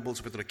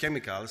renewables,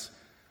 petrochemicals,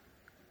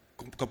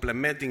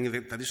 complementing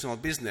the traditional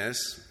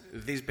business,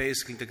 this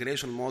basic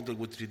integration model,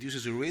 which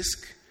reduces the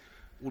risk,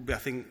 would be, I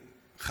think,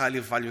 highly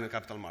valued in the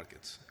capital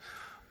markets.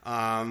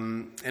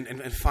 And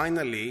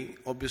finally,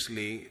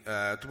 obviously,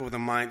 top of the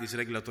mind is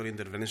regulatory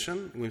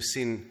intervention. We've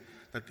seen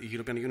that the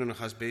European Union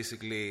has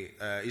basically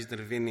is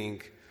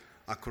intervening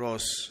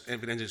across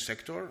every energy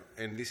sector,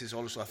 and this is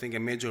also, I think, a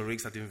major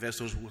risk that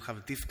investors will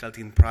have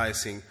difficulty in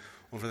pricing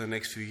over the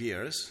next few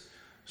years.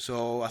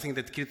 So I think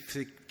that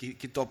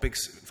key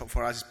topics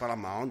for us is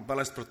paramount: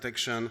 balanced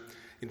protection,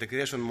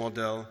 integration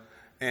model,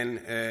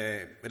 and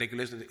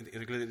regulatory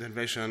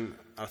intervention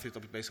are three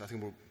topics basically I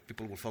think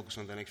people will focus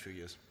on the next few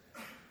years.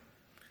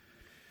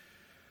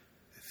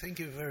 Thank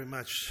you very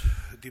much,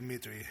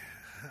 Dimitri.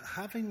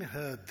 Having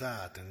heard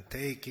that and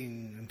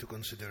taking into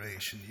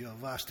consideration your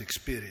vast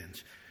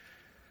experience,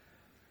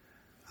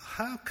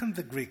 how can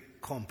the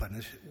Greek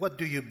companies, what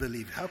do you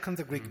believe, how can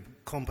the Greek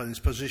companies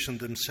position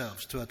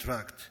themselves to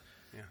attract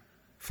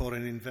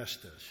foreign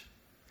investors?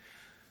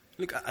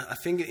 Look, I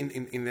think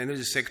in the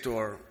energy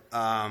sector,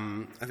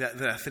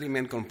 there are three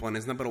main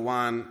components. Number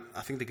one,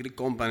 I think the Greek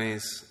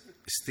companies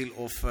still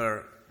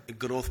offer a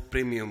growth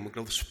premium,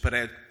 growth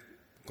spread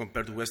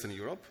compared to Western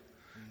Europe.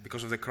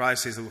 Because of the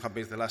crisis that we have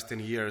faced the last 10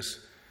 years,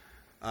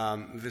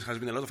 there has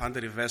been a lot of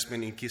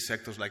underinvestment in key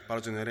sectors like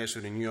power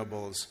generation,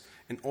 renewables,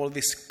 and all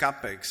this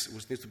capex,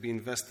 which needs to be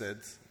invested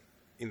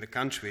in the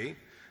country,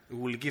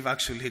 will give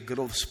actually a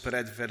growth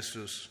spread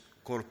versus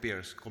core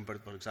peers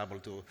compared, for example,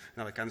 to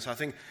another country. So I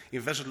think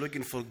investors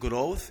looking for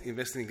growth,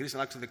 investing in Greece,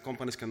 and actually the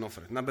companies can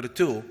offer it. Number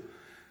two,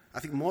 I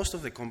think most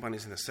of the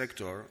companies in the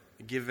sector,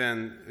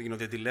 given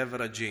the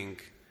deleveraging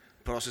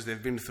process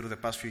they've been through the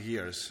past few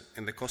years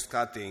and the cost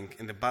cutting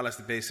and the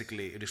balanced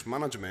basically risk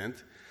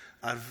management,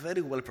 are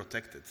very well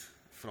protected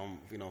from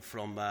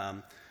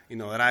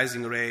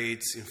rising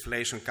rates,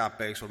 inflation,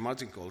 capex, or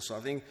margin calls. So I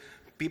think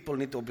people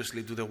need to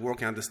obviously do the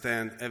work and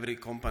understand every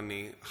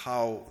company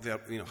how they're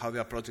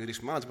approaching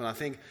risk management. I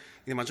think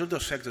in the majority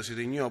of sectors,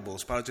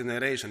 renewables, power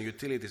generation,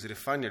 utilities,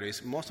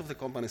 refineries, most of the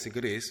companies in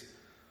Greece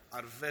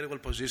are very well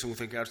positioned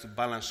with regards to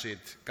balance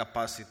sheet,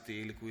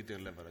 capacity, liquidity,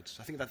 and leverage.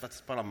 So I think that's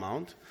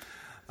paramount.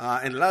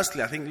 And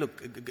lastly, I think,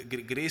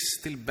 Greece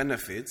still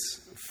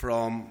benefits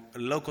from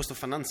low cost of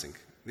financing.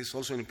 This is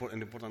also an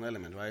important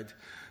element, right?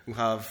 We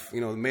have,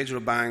 major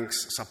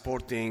banks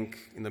supporting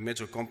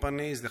major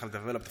companies. They have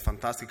developed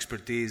fantastic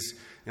expertise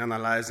in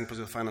analyzing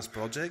project finance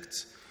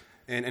projects.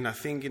 And I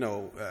think,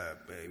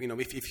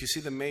 if you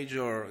see the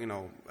major,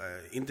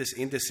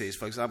 indices,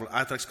 for example,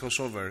 Atrax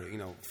crossover,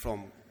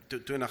 from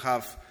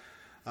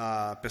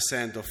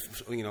 2.5%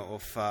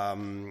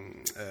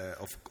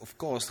 of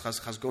cost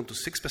has gone to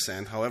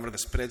 6%. However, the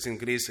spreads in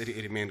Greece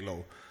remain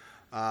low.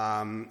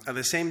 At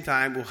the same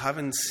time, we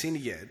haven't seen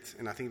yet,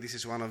 and I think this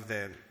is one of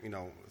the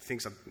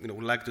things that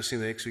we'd like to see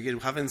in the next few years.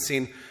 We haven't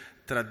seen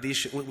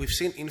We've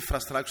seen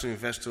infrastructure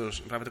investors,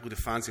 private equity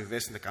funds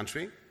invest in the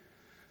country.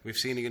 We've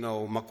seen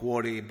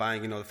Macquarie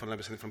buying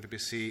 49% from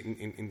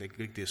PPC in the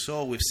Greek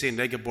DSO. We've seen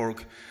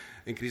Regeborg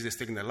increase the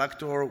stake in the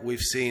Lactor.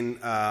 We've seen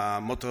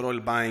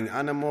Motorola buying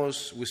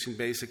Anemos. We've seen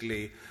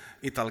basically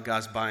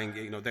Italgas buying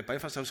DEPA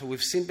infrastructure. So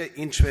we've seen the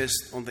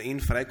interest on the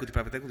infra equity,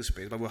 private equity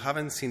space, but we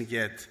haven't seen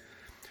yet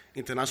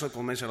international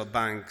commercial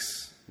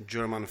banks,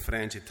 German,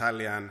 French,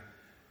 Italian,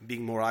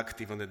 being more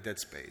active on the debt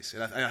space.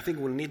 And I think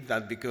we'll need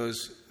that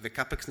because the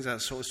capex needs are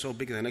so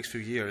big in the next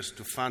few years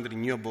to fund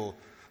renewable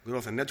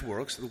growth and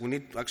networks that we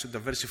need to actually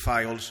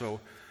diversify also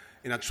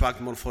and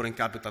attract more foreign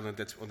capital on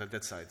the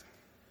debt side.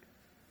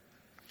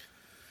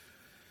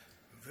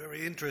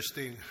 Very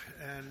interesting.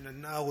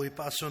 And now we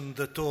pass on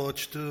the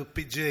torch to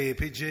PJ.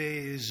 PJ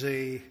is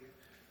a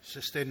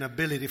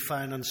sustainability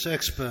finance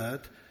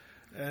expert.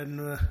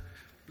 And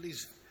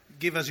Please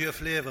give us your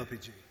flavor,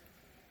 PG.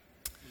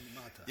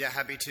 Yeah,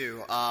 happy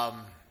to.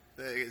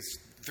 It's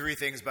 3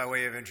 things by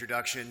way of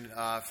introduction.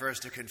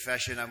 First, a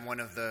confession. I'm one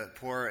of the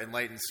poor,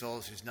 enlightened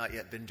souls who's not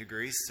yet been to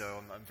Greece,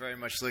 so I'm very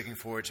much looking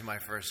forward to my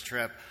first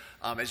trip.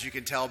 As you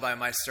can tell by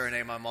my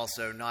surname, I'm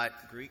also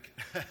not Greek.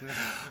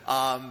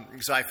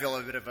 So I feel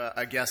a bit of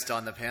a guest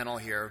on the panel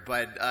here.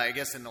 But I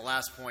guess in the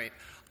last point,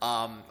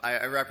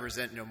 I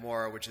represent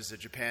Nomura, which is a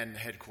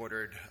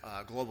Japan-headquartered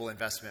global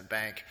investment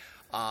bank,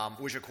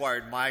 which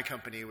acquired my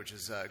company, which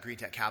is Green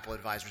Tech Capital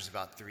Advisors,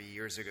 about 3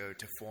 years ago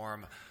to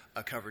form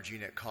a coverage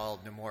unit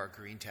called Nomura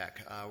Green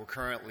Tech. We're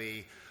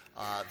currently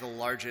the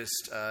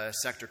largest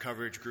sector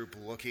coverage group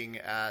looking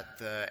at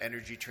the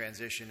energy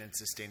transition and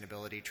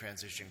sustainability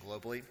transition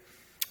globally,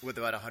 with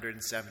about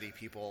 170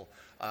 people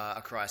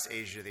across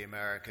Asia, the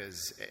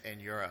Americas,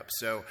 and Europe.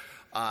 So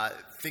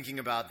thinking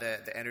about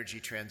the energy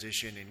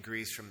transition in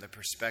Greece from the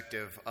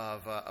perspective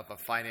of a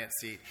finance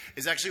seat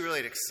is actually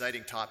really an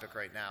exciting topic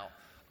right now.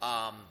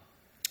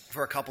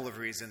 For a couple of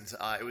reasons.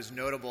 It was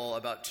notable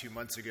about 2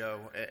 months ago,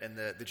 and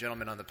the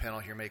gentleman on the panel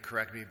here may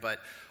correct me, but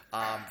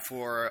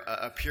for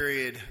a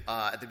period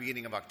at the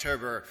beginning of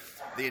October,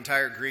 the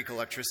entire Greek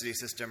electricity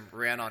system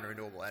ran on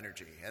renewable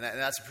energy. And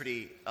that's a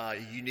pretty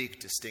unique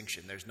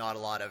distinction. There's not a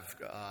lot of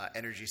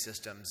energy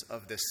systems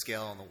of this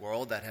scale in the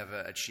world that have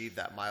achieved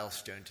that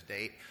milestone to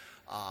date.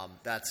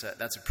 That's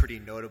a pretty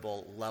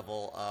notable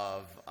level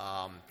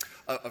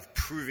of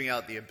proving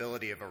out the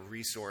ability of a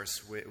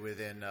resource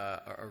within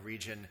a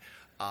region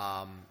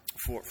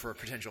for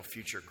potential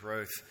future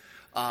growth.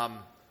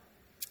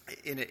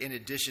 In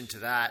addition to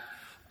that,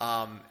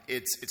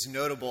 it's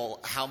notable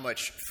how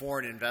much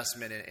foreign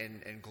investment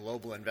and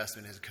global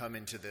investment has come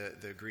into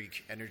the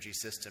Greek energy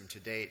system to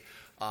date.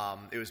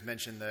 It was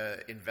mentioned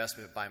the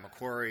investment by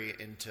Macquarie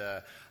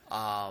into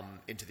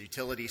the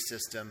utility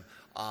system.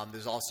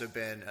 There's also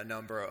been a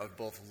number of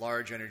both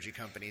large energy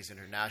companies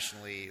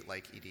internationally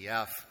like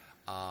EDF,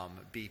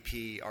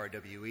 BP,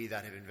 RWE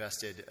that have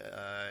invested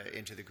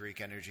into the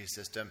Greek energy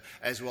system,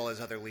 as well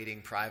as other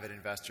leading private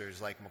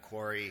investors like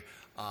Macquarie.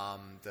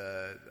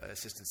 The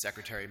Assistant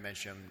Secretary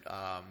mentioned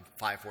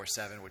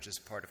 547, which is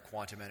part of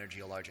Quantum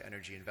Energy, a large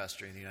energy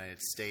investor in the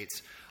United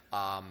States,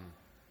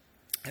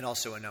 and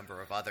also a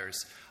number of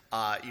others.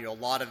 A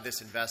lot of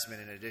this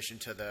investment, in addition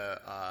to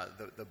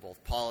the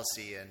both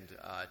policy and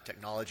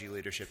technology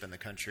leadership in the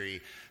country,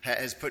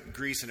 has put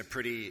Greece in a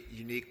pretty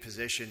unique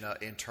position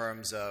in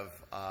terms of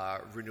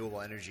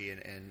renewable energy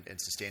and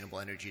sustainable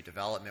energy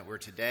development, where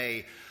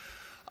today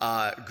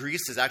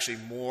Greece has actually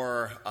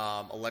more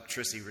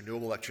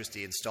renewable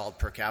electricity installed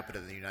per capita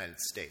than the United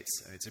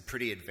States. It's a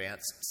pretty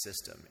advanced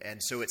system.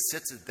 And so it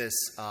sits at this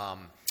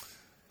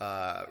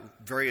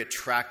very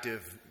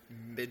attractive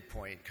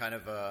midpoint, kind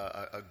of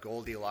a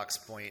Goldilocks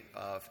point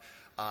of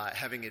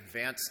having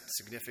advanced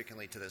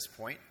significantly to this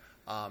point,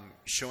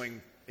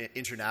 showing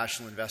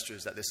international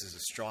investors that this is a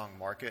strong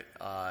market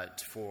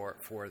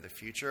for the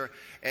future,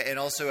 and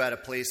also at a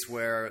place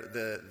where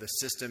the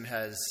system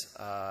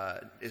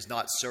is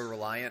not so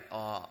reliant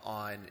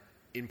on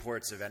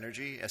imports of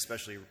energy,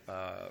 especially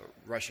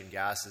Russian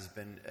gas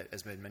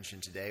has been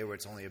mentioned today, where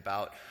it's only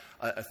about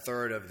a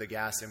third of the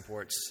gas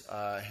imports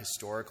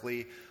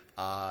historically.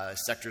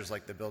 Sectors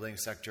like the building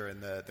sector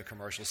and the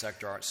commercial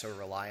sector aren't so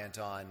reliant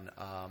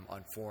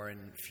on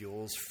foreign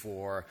fuels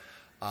for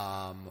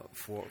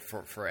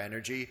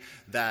energy,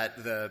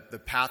 that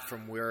the path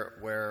from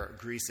where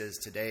Greece is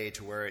today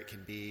to where it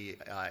can be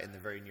in the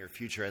very near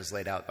future, as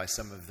laid out by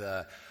some of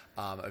the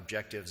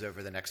objectives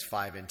over the next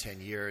 5 and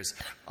 10 years,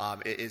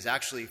 is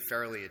actually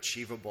fairly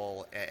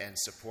achievable and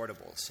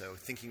supportable. So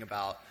thinking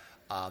about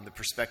the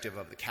perspective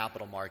of the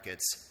capital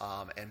markets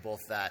and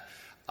both that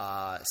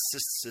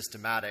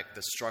systematic,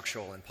 the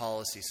structural and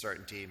policy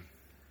certainty,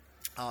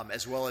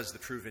 as well as the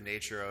proven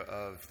nature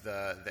of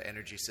the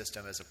energy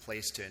system as a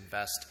place to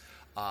invest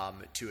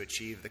to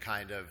achieve the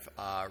kind of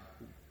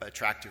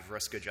attractive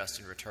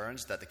risk-adjusted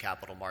returns that the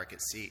capital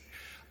markets seek,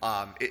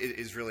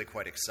 is really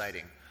quite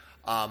exciting.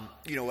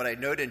 What I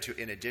note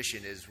in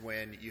addition is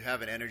when you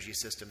have an energy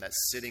system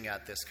that's sitting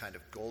at this kind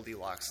of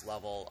Goldilocks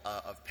level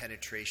of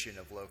penetration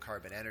of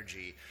low-carbon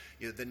energy,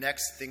 the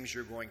next things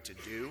you're going to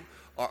do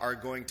are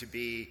going to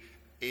be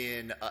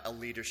in a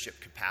leadership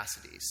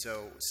capacity.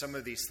 So some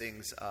of these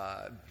things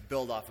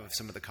build off of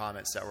some of the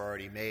comments that were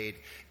already made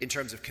in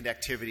terms of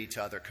connectivity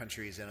to other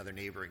countries and other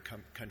neighboring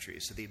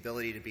countries. So the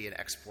ability to be an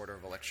exporter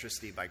of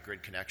electricity by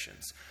grid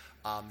connections.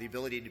 The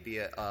ability to be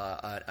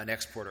an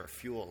exporter of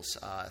fuels,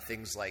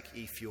 things like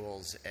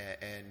e-fuels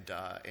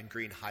and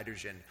green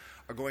hydrogen,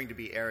 are going to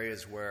be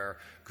areas where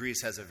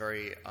Greece has a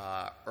very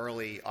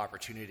early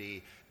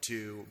opportunity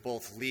to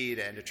both lead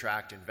and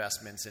attract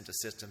investments into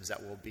systems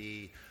that will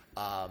be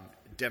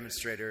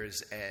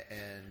demonstrators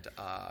and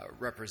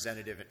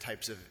representative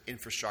types of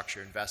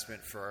infrastructure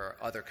investment for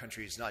other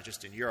countries, not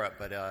just in Europe,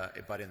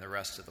 but in the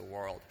rest of the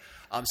world.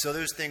 So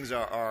those things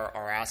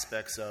are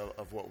aspects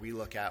of what we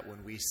look at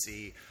when we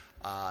see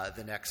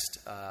the next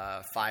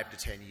 5 to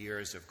 10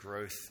 years of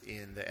growth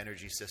in the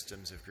energy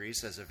systems of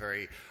Greece as a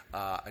very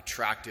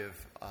attractive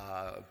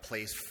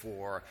place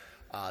for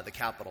the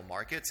capital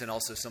markets, and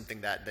also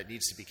something that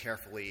needs to be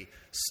carefully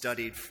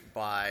studied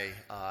by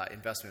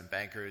investment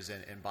bankers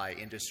and by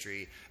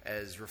industry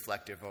as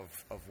reflective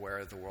of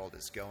where the world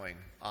is going.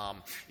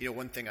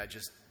 One thing I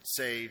just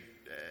say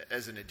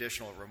as an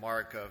additional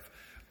remark of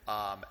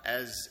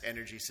as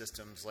energy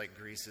systems like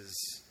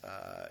Greece's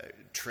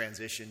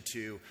transition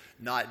to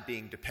not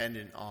being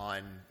dependent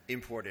on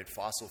imported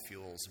fossil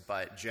fuels,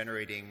 but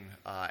generating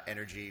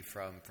energy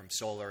from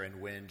solar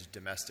and wind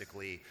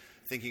domestically,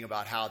 thinking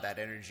about how that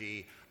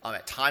energy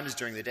at times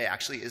during the day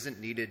actually isn't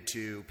needed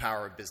to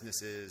power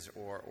businesses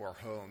or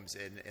homes,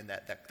 and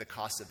that the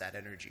cost of that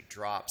energy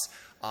drops.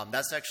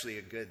 That's actually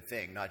a good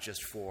thing, not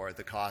just for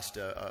the cost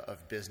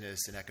of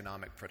business and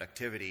economic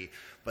productivity,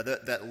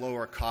 but that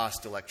lower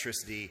cost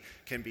electricity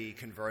can be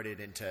converted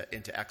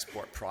into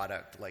export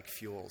product like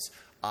fuels.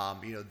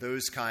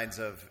 Those kinds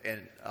of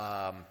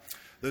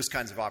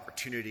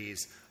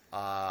opportunities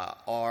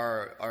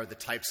are the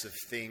types of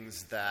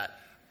things that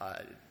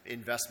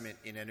investment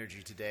in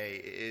energy today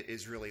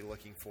is really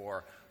looking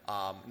for,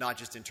 not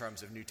just in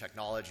terms of new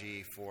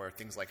technology for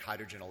things like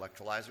hydrogen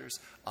electrolyzers,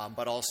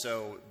 but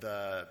also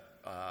the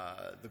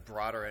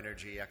broader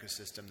energy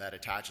ecosystem that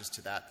attaches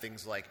to that.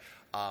 Things like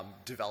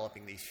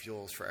developing these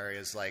fuels for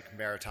areas like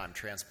maritime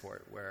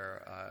transport,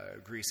 where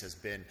Greece has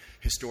been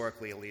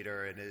historically a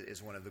leader and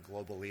is one of the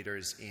global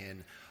leaders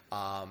in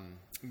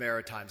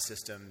maritime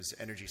systems,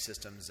 energy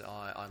systems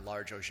on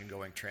large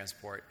ocean-going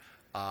transport.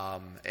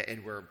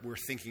 And we're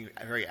thinking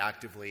very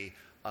actively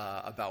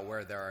about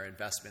where there are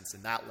investments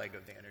in that leg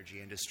of the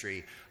energy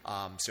industry.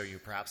 So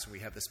perhaps when we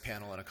have this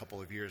panel in a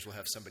couple of years, we'll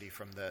have somebody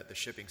from the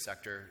shipping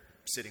sector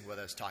sitting with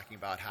us talking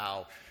about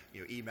how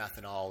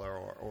e-methanol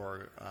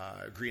or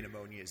green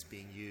ammonia is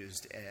being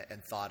used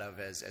and thought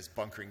of as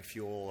bunkering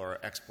fuel or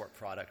export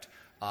product,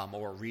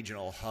 or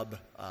regional hub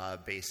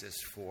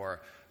basis for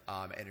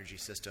energy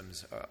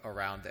systems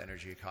around the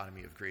energy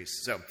economy of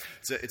Greece. So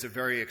it's a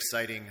very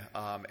exciting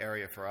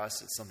area for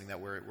us. It's something that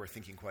we're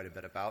thinking quite a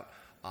bit about,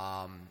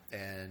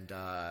 and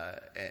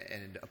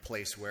a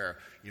place where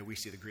we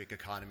see the Greek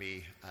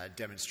economy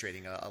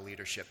demonstrating a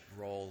leadership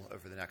role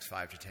over the next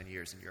 5 to 10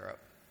 years in Europe.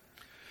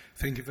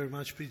 Thank you very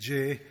much,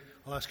 PJ.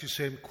 I'll ask you the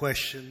same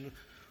question.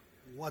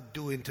 What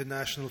do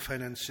international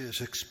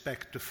financiers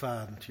expect to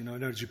fund,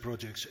 energy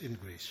projects in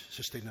Greece,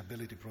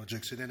 sustainability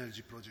projects and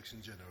energy projects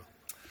in general?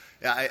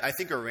 Yeah, I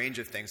think a range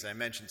of things. I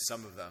mentioned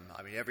some of them.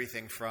 I mean,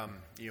 everything from,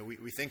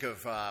 we think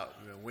of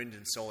wind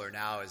and solar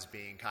now as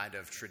being kind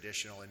of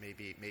traditional and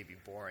maybe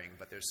boring,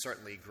 but there's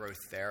certainly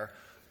growth there,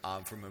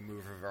 from a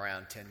move of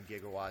around 10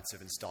 gigawatts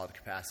of installed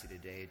capacity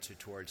today to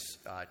towards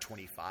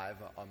 25,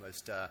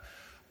 almost a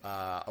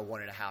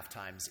 1.5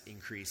 times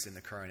increase in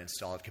the current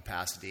installed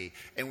capacity.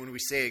 And when we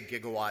say a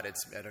gigawatt,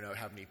 I don't know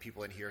how many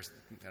people in here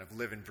kind of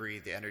live and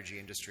breathe the energy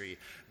industry,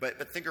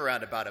 but think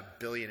around about €1.5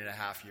 billion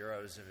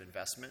of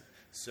investment.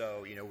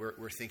 So,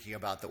 we're thinking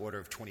about the order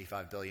of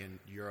 25 billion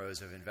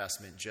euros of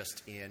investment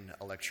just in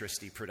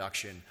electricity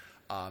production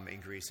in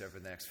Greece over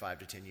the next 5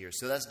 to 10 years.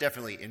 So that's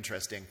definitely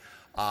interesting.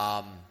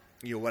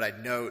 What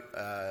I'd note,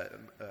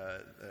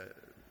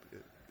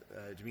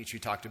 Dimitri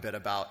talked a bit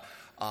about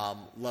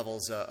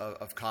levels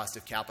of cost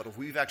of capital.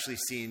 We've actually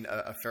seen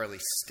a fairly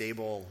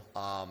stable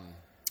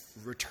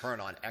return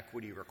on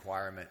equity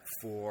requirement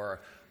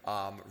for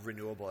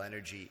renewable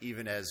energy,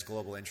 even as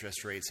global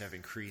interest rates have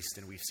increased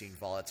and we've seen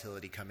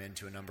volatility come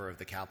into a number of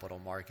the capital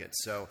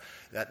markets. So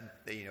that,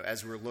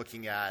 as we're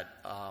looking at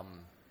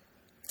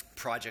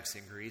projects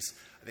in Greece,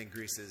 I think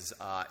Greece is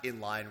in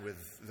line with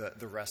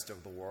the rest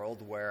of the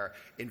world, where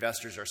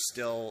investors are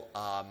still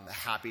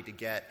happy to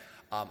get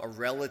a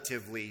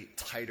relatively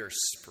tighter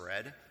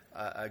spread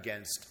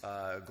against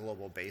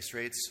global base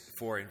rates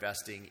for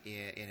investing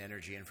in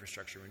energy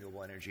infrastructure,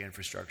 renewable energy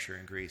infrastructure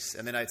in Greece.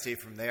 And then I'd say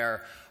from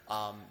there,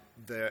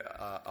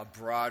 a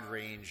broad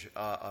range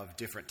of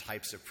different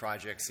types of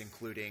projects,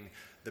 including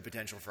the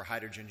potential for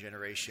hydrogen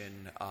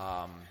generation,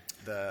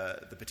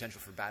 the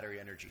potential for battery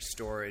energy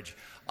storage,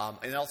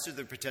 and also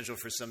the potential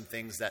for some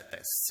things that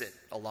sit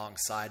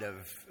alongside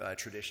of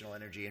traditional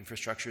energy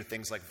infrastructure,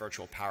 things like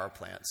virtual power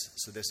plants.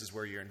 So this is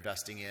where you're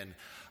investing in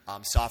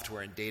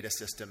software and data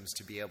systems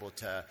to be able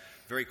to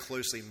very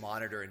closely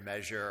monitor and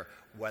measure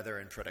weather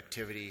and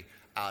productivity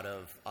out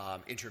of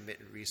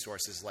intermittent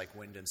resources like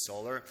wind and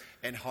solar,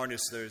 and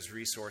harness those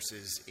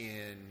resources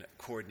in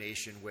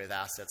coordination with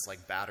assets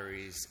like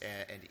batteries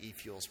and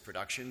e-fuels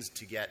productions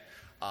to get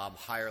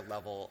higher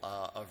level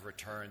of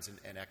returns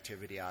and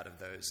activity out of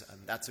those.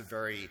 That's a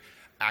very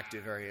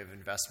active area of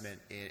investment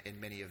in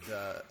many of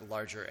the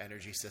larger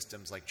energy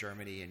systems like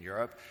Germany and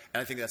Europe.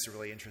 And I think that's a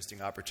really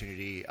interesting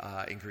opportunity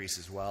in Greece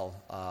as well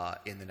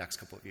in the next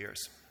couple of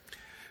years.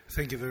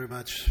 Thank you very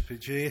much,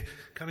 PG.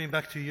 Coming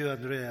back to you,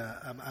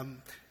 Andrea,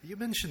 you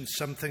mentioned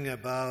something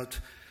about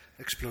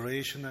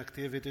exploration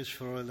activities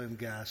for oil and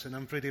gas, and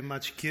I'm pretty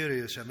much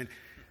curious. I mean,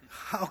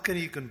 how can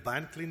you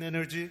combine clean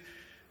energy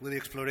with the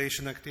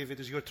exploration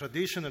activities, your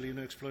traditional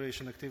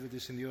exploration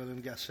activities in the oil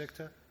and gas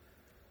sector?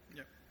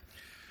 Yeah.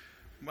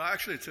 Well,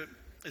 actually,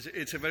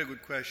 it's a very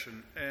good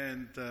question,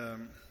 and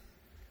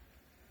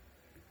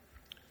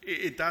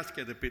it does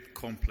get a bit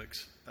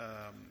complex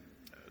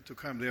to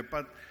come there,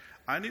 but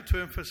I need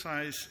to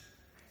emphasize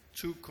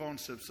two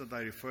concepts that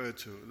I refer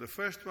to. The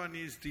first one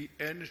is the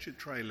energy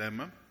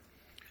trilemma: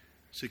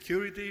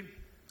 security,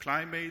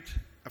 climate,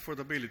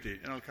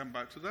 affordability, and I'll come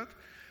back to that.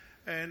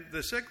 And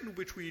the second,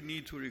 which we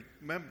need to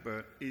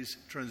remember, is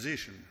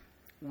transition.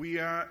 We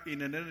are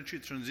in an energy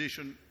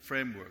transition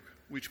framework,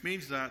 which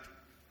means that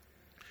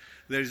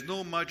there is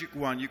no magic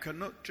wand. You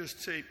cannot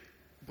just say,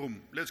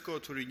 boom, let's go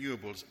to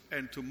renewables,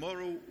 and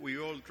tomorrow we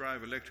all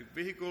drive electric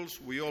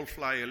vehicles, we all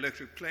fly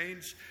electric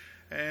planes,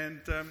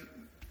 and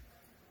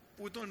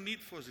we don't need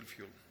fossil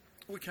fuel.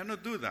 We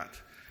cannot do that.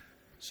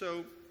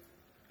 So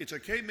it's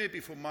okay maybe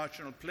for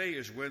marginal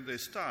players when they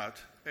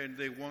start and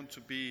they want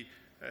to be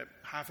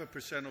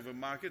 0.5% of a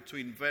market to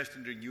invest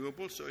in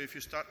renewables. So if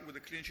you start with a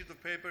clean sheet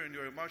of paper and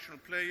you're a marginal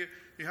player,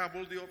 you have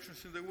all the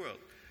options in the world.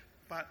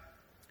 But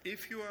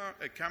if you are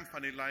a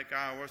company like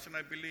ours, and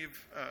I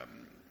believe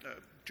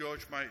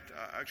George might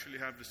actually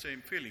have the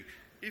same feeling,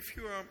 if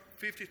you are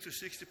 50 to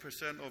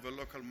 60% of a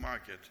local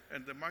market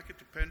and the market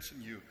depends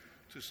on you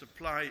to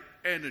supply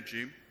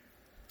energy,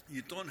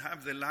 you don't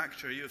have the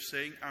luxury of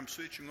saying, I'm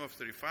switching off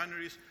the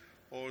refineries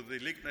or the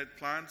lignite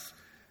plants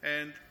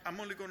and I'm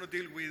only going to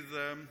deal with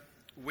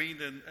wind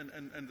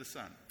and the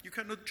sun. You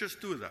cannot just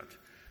do that,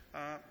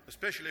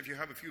 especially if you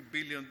have a few $1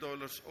 billion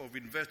of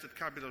invested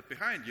capital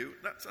behind you.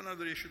 That's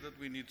another issue that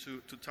we need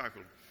to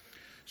tackle.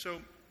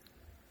 So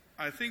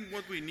I think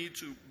what we need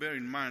to bear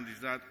in mind is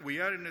that we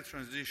are in a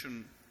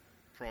transition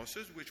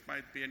process, which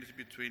might be anything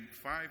between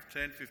 5,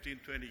 10, 15,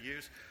 20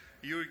 years.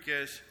 Your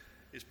guess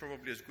is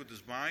probably as good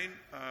as mine.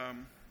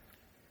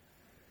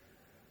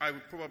 I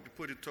would probably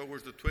put it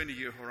towards the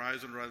 20-year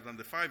horizon rather than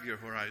the 5-year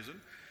horizon.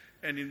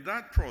 And in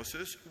that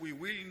process, we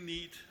will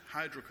need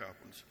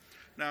hydrocarbons.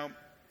 Now,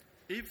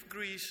 if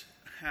Greece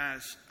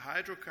has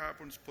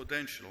hydrocarbons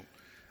potential,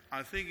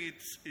 I think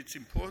it's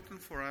important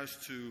for us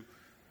to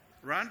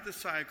run the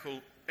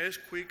cycle as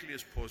quickly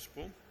as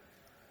possible,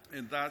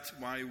 and that's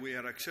why we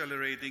are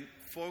accelerating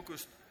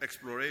focused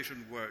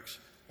exploration works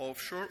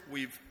offshore.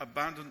 We've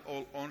abandoned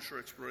all onshore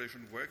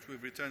exploration works.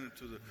 We've returned it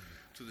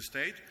to the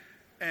state.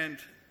 And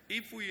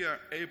if we are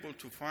able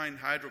to find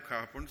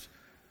hydrocarbons,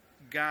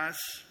 gas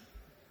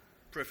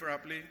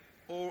preferably,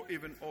 or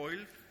even oil,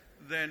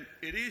 then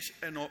it is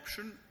an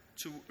option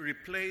to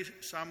replace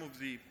some of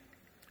the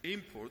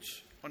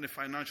imports on a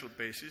financial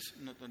basis,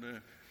 not on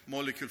a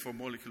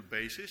molecule-for-molecule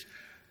basis,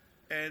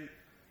 and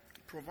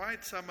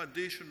provide some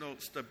additional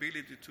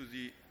stability to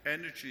the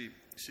energy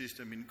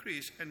system in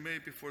Greece and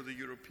maybe for the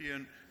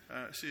European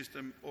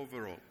system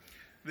overall.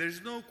 There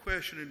is no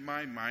question in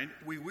my mind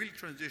we will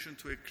transition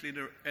to a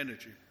cleaner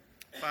energy,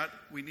 but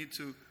we need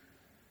to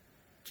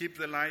keep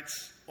the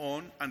lights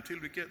on until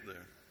we get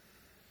there.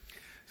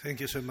 Thank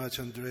you so much,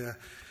 Andrea.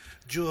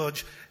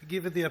 George,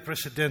 given the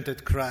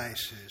unprecedented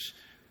crisis,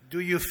 do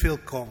you feel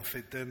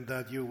confident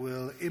that you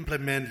will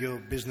implement your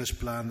business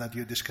plan that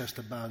you discussed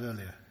about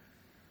earlier?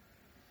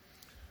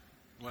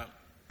 Well,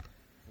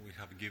 we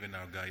have given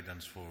our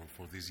guidance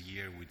for this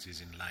year, which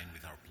is in line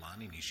with our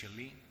plan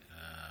initially,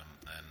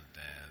 and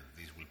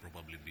this will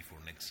probably be for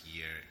next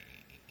year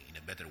in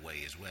a better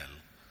way as well.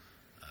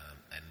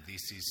 And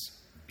this is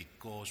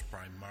because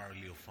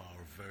primarily of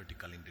our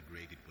vertical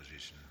integrated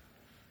position.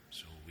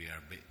 So we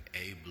are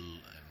able,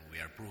 and we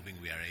are proving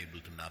we are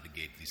able to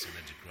navigate this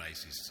energy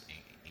crisis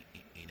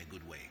in a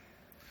good way.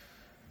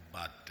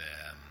 But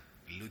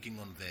looking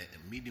on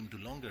the medium to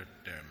longer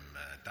term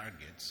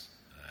targets,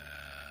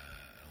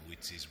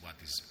 which is what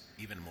is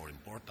even more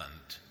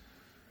important,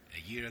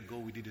 a year ago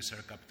we did a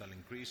share capital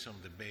increase on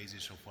the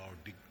basis of our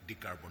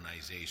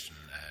decarbonization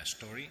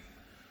story,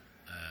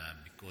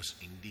 because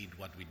indeed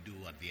what we do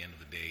at the end of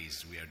the day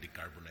is we are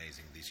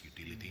decarbonizing this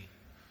utility.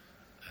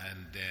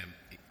 And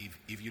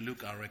if you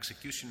look our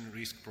execution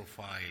risk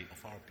profile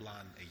of our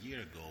plan a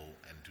year ago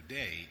and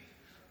today,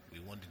 we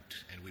wanted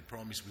and we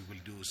promised we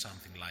will do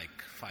something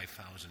like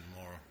 5,000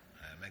 more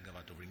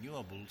megawatt of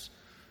renewables,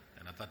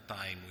 and at that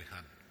time we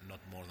had not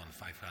more than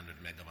 500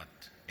 megawatt,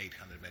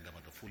 800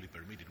 megawatt of fully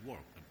permitted work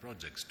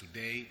projects.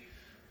 Today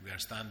we are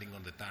standing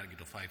on the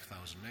target of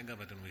 5,000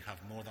 megawatt, and we have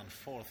more than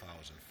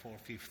 4,000.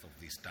 4/5 of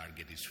this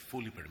target is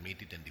fully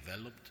permitted and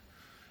developed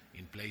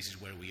in places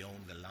where we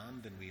own the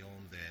land and we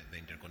own the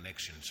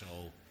interconnection.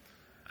 So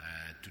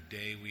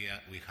Today we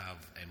have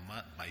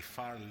by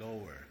far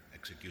lower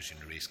execution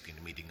risk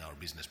in meeting our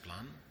business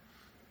plan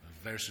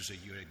versus a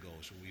year ago.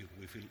 So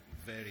we feel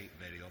very,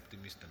 very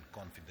optimistic and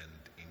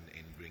confident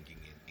in bringing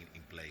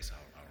in place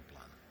our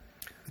plan.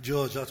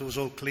 George, that was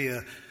all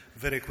clear.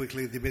 Very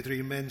quickly, Dimitri,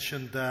 you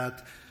mentioned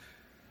that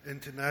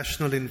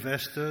international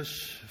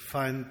investors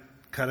find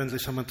currently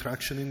some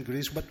attraction in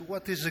Greece, but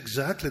what is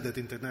exactly that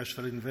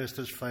international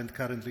investors find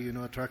currently,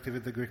 attractive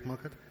in the Greek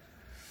market?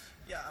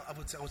 Yeah, I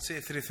would say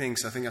three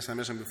things. I think, as I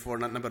mentioned before,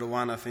 number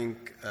one, I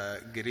think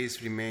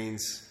Greece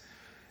remains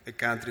a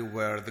country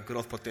where the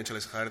growth potential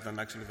is higher than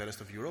actually the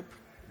rest of Europe.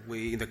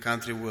 We in the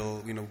country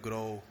will,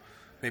 grow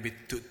maybe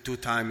two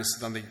times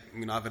than the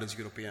average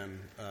European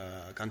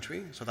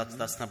country. So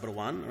that's number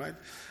one, right?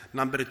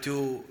 Number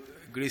two,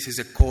 Greece is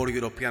a core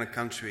European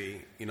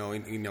country,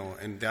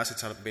 and the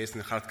assets are based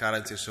in hard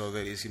currency. So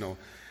there is,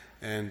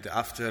 and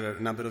after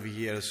a number of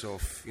years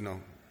of,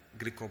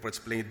 Greek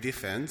corporates playing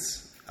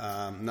defense,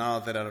 now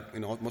there are,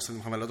 most of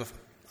them have a lot of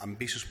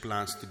ambitious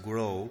plans to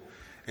grow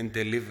and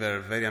deliver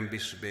very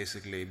ambitious,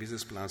 basically,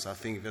 business plans. I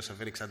think they're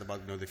very excited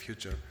about, the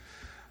future.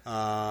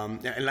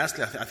 And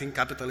lastly, I think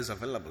capital is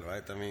available,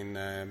 right? I mean,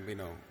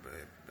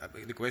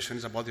 the question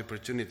is about the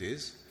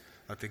opportunities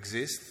that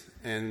exist,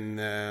 and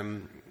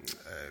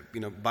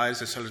buyers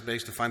and sellers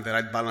base to find the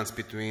right balance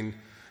between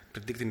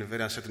predicting a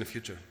very uncertain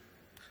future.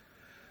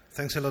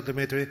 Thanks a lot,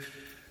 Dimitri.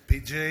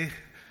 PJ,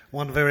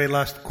 one very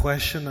last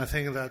question. I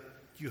think that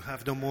you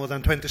have no more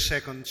than 20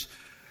 seconds.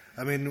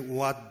 I mean,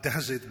 what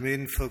does it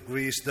mean for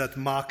Greece that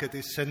market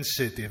is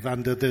sensitive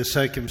under the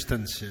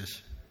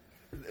circumstances?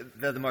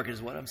 That the market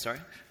is what? I'm sorry?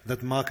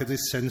 That market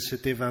is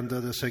sensitive under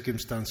the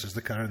circumstances,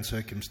 the current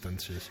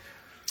circumstances.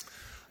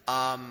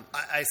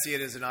 I see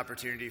it as an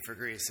opportunity for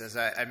Greece. As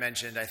I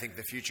mentioned, I think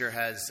the future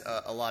has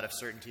a lot of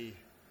certainty.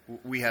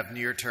 We have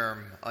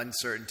near-term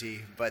uncertainty,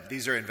 but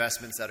these are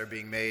investments that are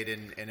being made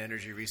in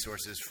energy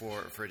resources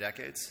for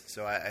decades.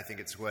 So I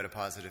think it's quite a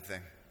positive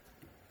thing.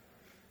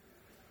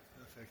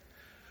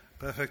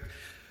 Perfect.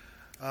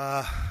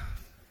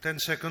 10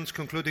 seconds,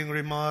 concluding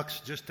remarks.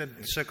 Just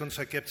 10 seconds,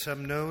 I kept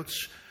some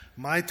notes.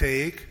 My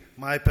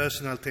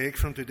personal take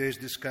from today's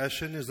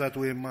discussion is that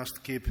we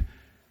must keep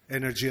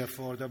energy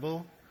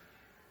affordable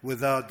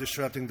without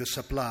disrupting the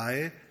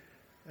supply,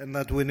 and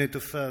that we need to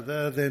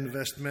further the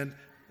investment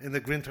in the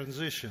green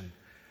transition.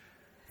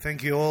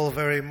 Thank you all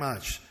very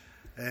much,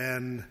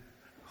 and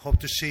hope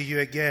to see you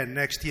again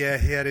next year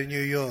here in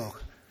New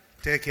York.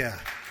 Take care.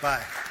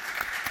 Bye.